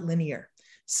is not linear.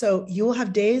 So you'll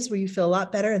have days where you feel a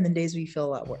lot better and then days where you feel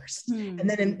a lot worse. And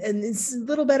then and it's a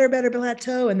little better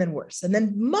plateau and then worse and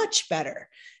then much better.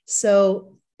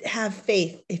 So have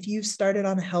faith. If you've started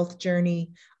on a health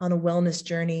journey, on a wellness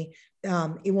journey,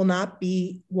 it will not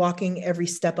be walking every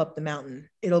step up the mountain.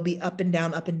 It'll be up and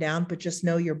down, but just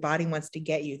know your body wants to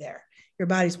get you there. Your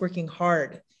body's working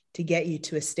hard to get you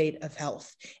to a state of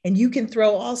health. And you can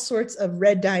throw all sorts of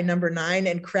red dye number 9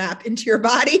 and crap into your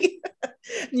body.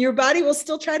 And your body will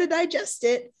still try to digest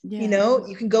it. You know,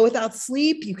 you can go without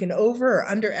sleep, you can over or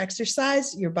under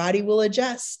exercise, your body will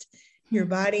adjust. Your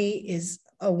body is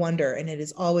a wonder, and it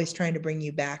is always trying to bring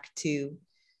you back to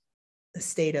a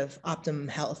state of optimum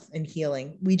health and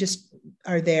healing. We just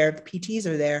are there. The PTs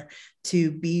are there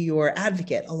to be your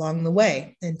advocate along the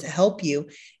way and to help you.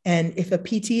 And if a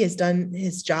PT has done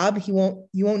his job, you won't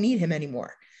need him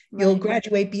anymore. You'll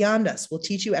graduate beyond us. We'll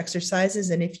teach you exercises.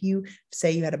 And if you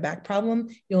say you had a back problem,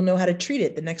 you'll know how to treat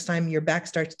it. The next time your back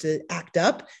starts to act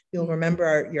up, you'll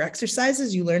remember your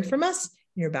exercises you learned from us,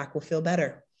 and your back will feel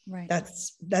better.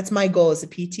 That's my goal as a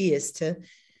PT, is to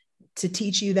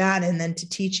teach you that, and then to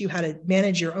teach you how to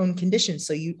manage your own conditions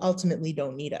so you ultimately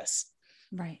don't need us.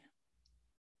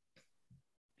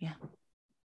 Yeah.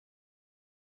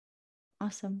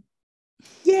 Awesome.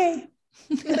 Yay.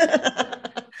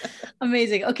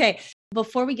 Amazing. Okay.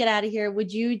 Before we get out of here,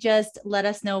 would you just let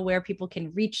us know where people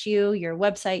can reach you, your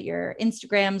website, your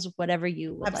Instagrams, whatever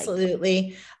you would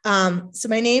Absolutely. So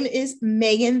my name is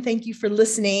Megan. Thank you for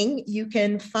listening. You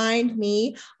can find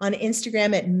me on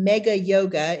Instagram at Mega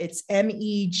Yoga. It's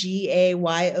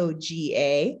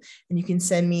MEGAYOGA. And you can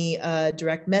send me a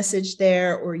direct message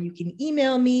there, or you can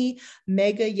email me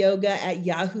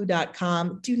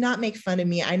megayoga@yahoo.com. Do not make fun of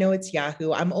me. I know it's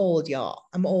Yahoo. I'm old, y'all.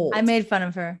 I'm old. I made fun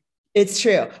of her. It's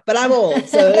true, but I'm old,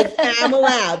 so I'm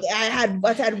allowed.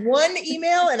 I've had one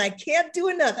email and I can't do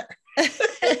another.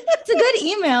 It's a good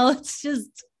email. It's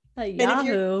just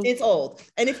Yahoo. It's old.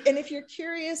 And if you're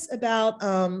curious about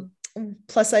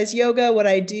plus size yoga, what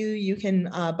I do, you can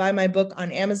buy my book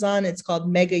on Amazon. It's called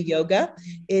Mega Yoga.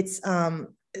 It's out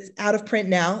of print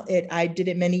now. I did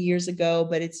it many years ago,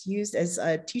 but it's used as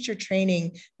a teacher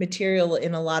training material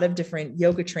in a lot of different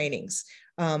yoga trainings.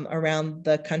 around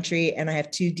the country. And I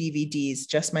have 2 DVDs,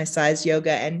 Just My Size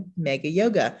Yoga and Mega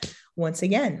Yoga, once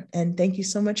again. And thank you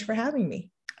so much for having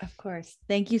me. Of course.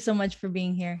 Thank you so much for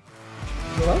being here.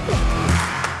 You're welcome.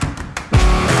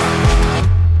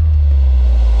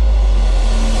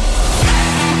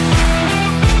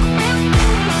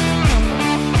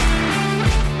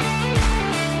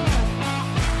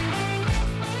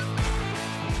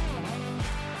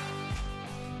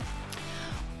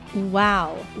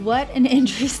 Wow, what an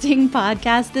interesting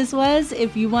podcast this was.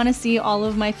 If you want to see all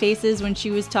of my faces when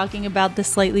she was talking about the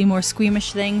slightly more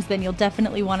squeamish things, then you'll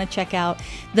definitely want to check out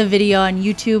the video on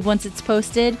YouTube once it's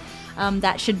posted.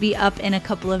 That should be up in a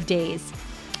couple of days.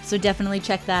 So definitely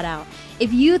check that out.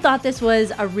 If you thought this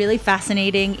was a really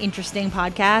fascinating, interesting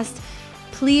podcast,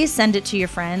 please send it to your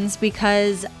friends,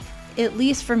 because at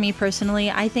least for me personally,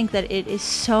 I think that it is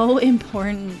so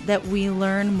important that we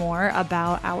learn more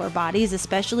about our bodies,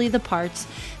 especially the parts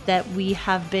that we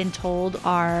have been told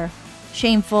are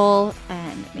shameful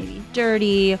and maybe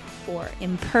dirty or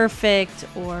imperfect,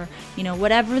 or, you know,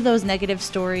 whatever those negative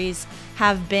stories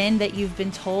have been that you've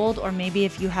been told, or maybe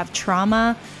if you have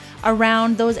trauma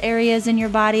around those areas in your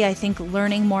body. I think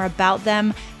learning more about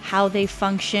them, how they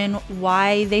function,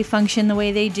 why they function the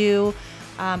way they do,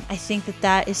 I think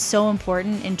that is so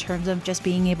important in terms of just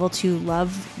being able to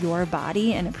love your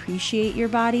body and appreciate your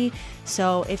body.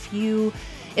 So if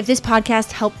this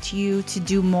podcast helped you to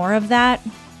do more of that,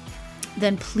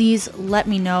 then please let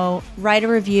me know. Write a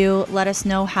review. Let us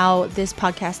know how this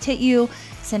podcast hit you.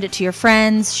 Send it to your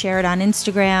friends. Share it on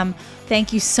Instagram.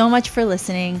 Thank you so much for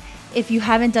listening. If you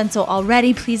haven't done so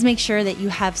already, please make sure that you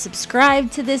have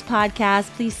subscribed to this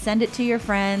podcast. Please send it to your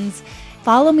friends.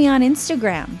 Follow me on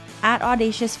Instagram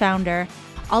 @AudaciousFounder.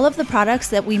 All of the products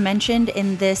that we mentioned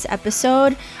in this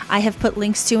episode, I have put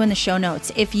links to in the show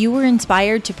notes. If you were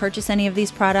inspired to purchase any of these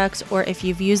products, or if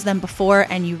you've used them before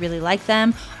and you really like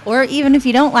them, or even if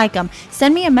you don't like them,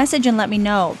 send me a message and let me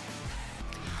know.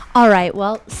 All right,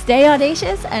 well, stay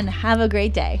audacious and have a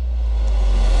great day.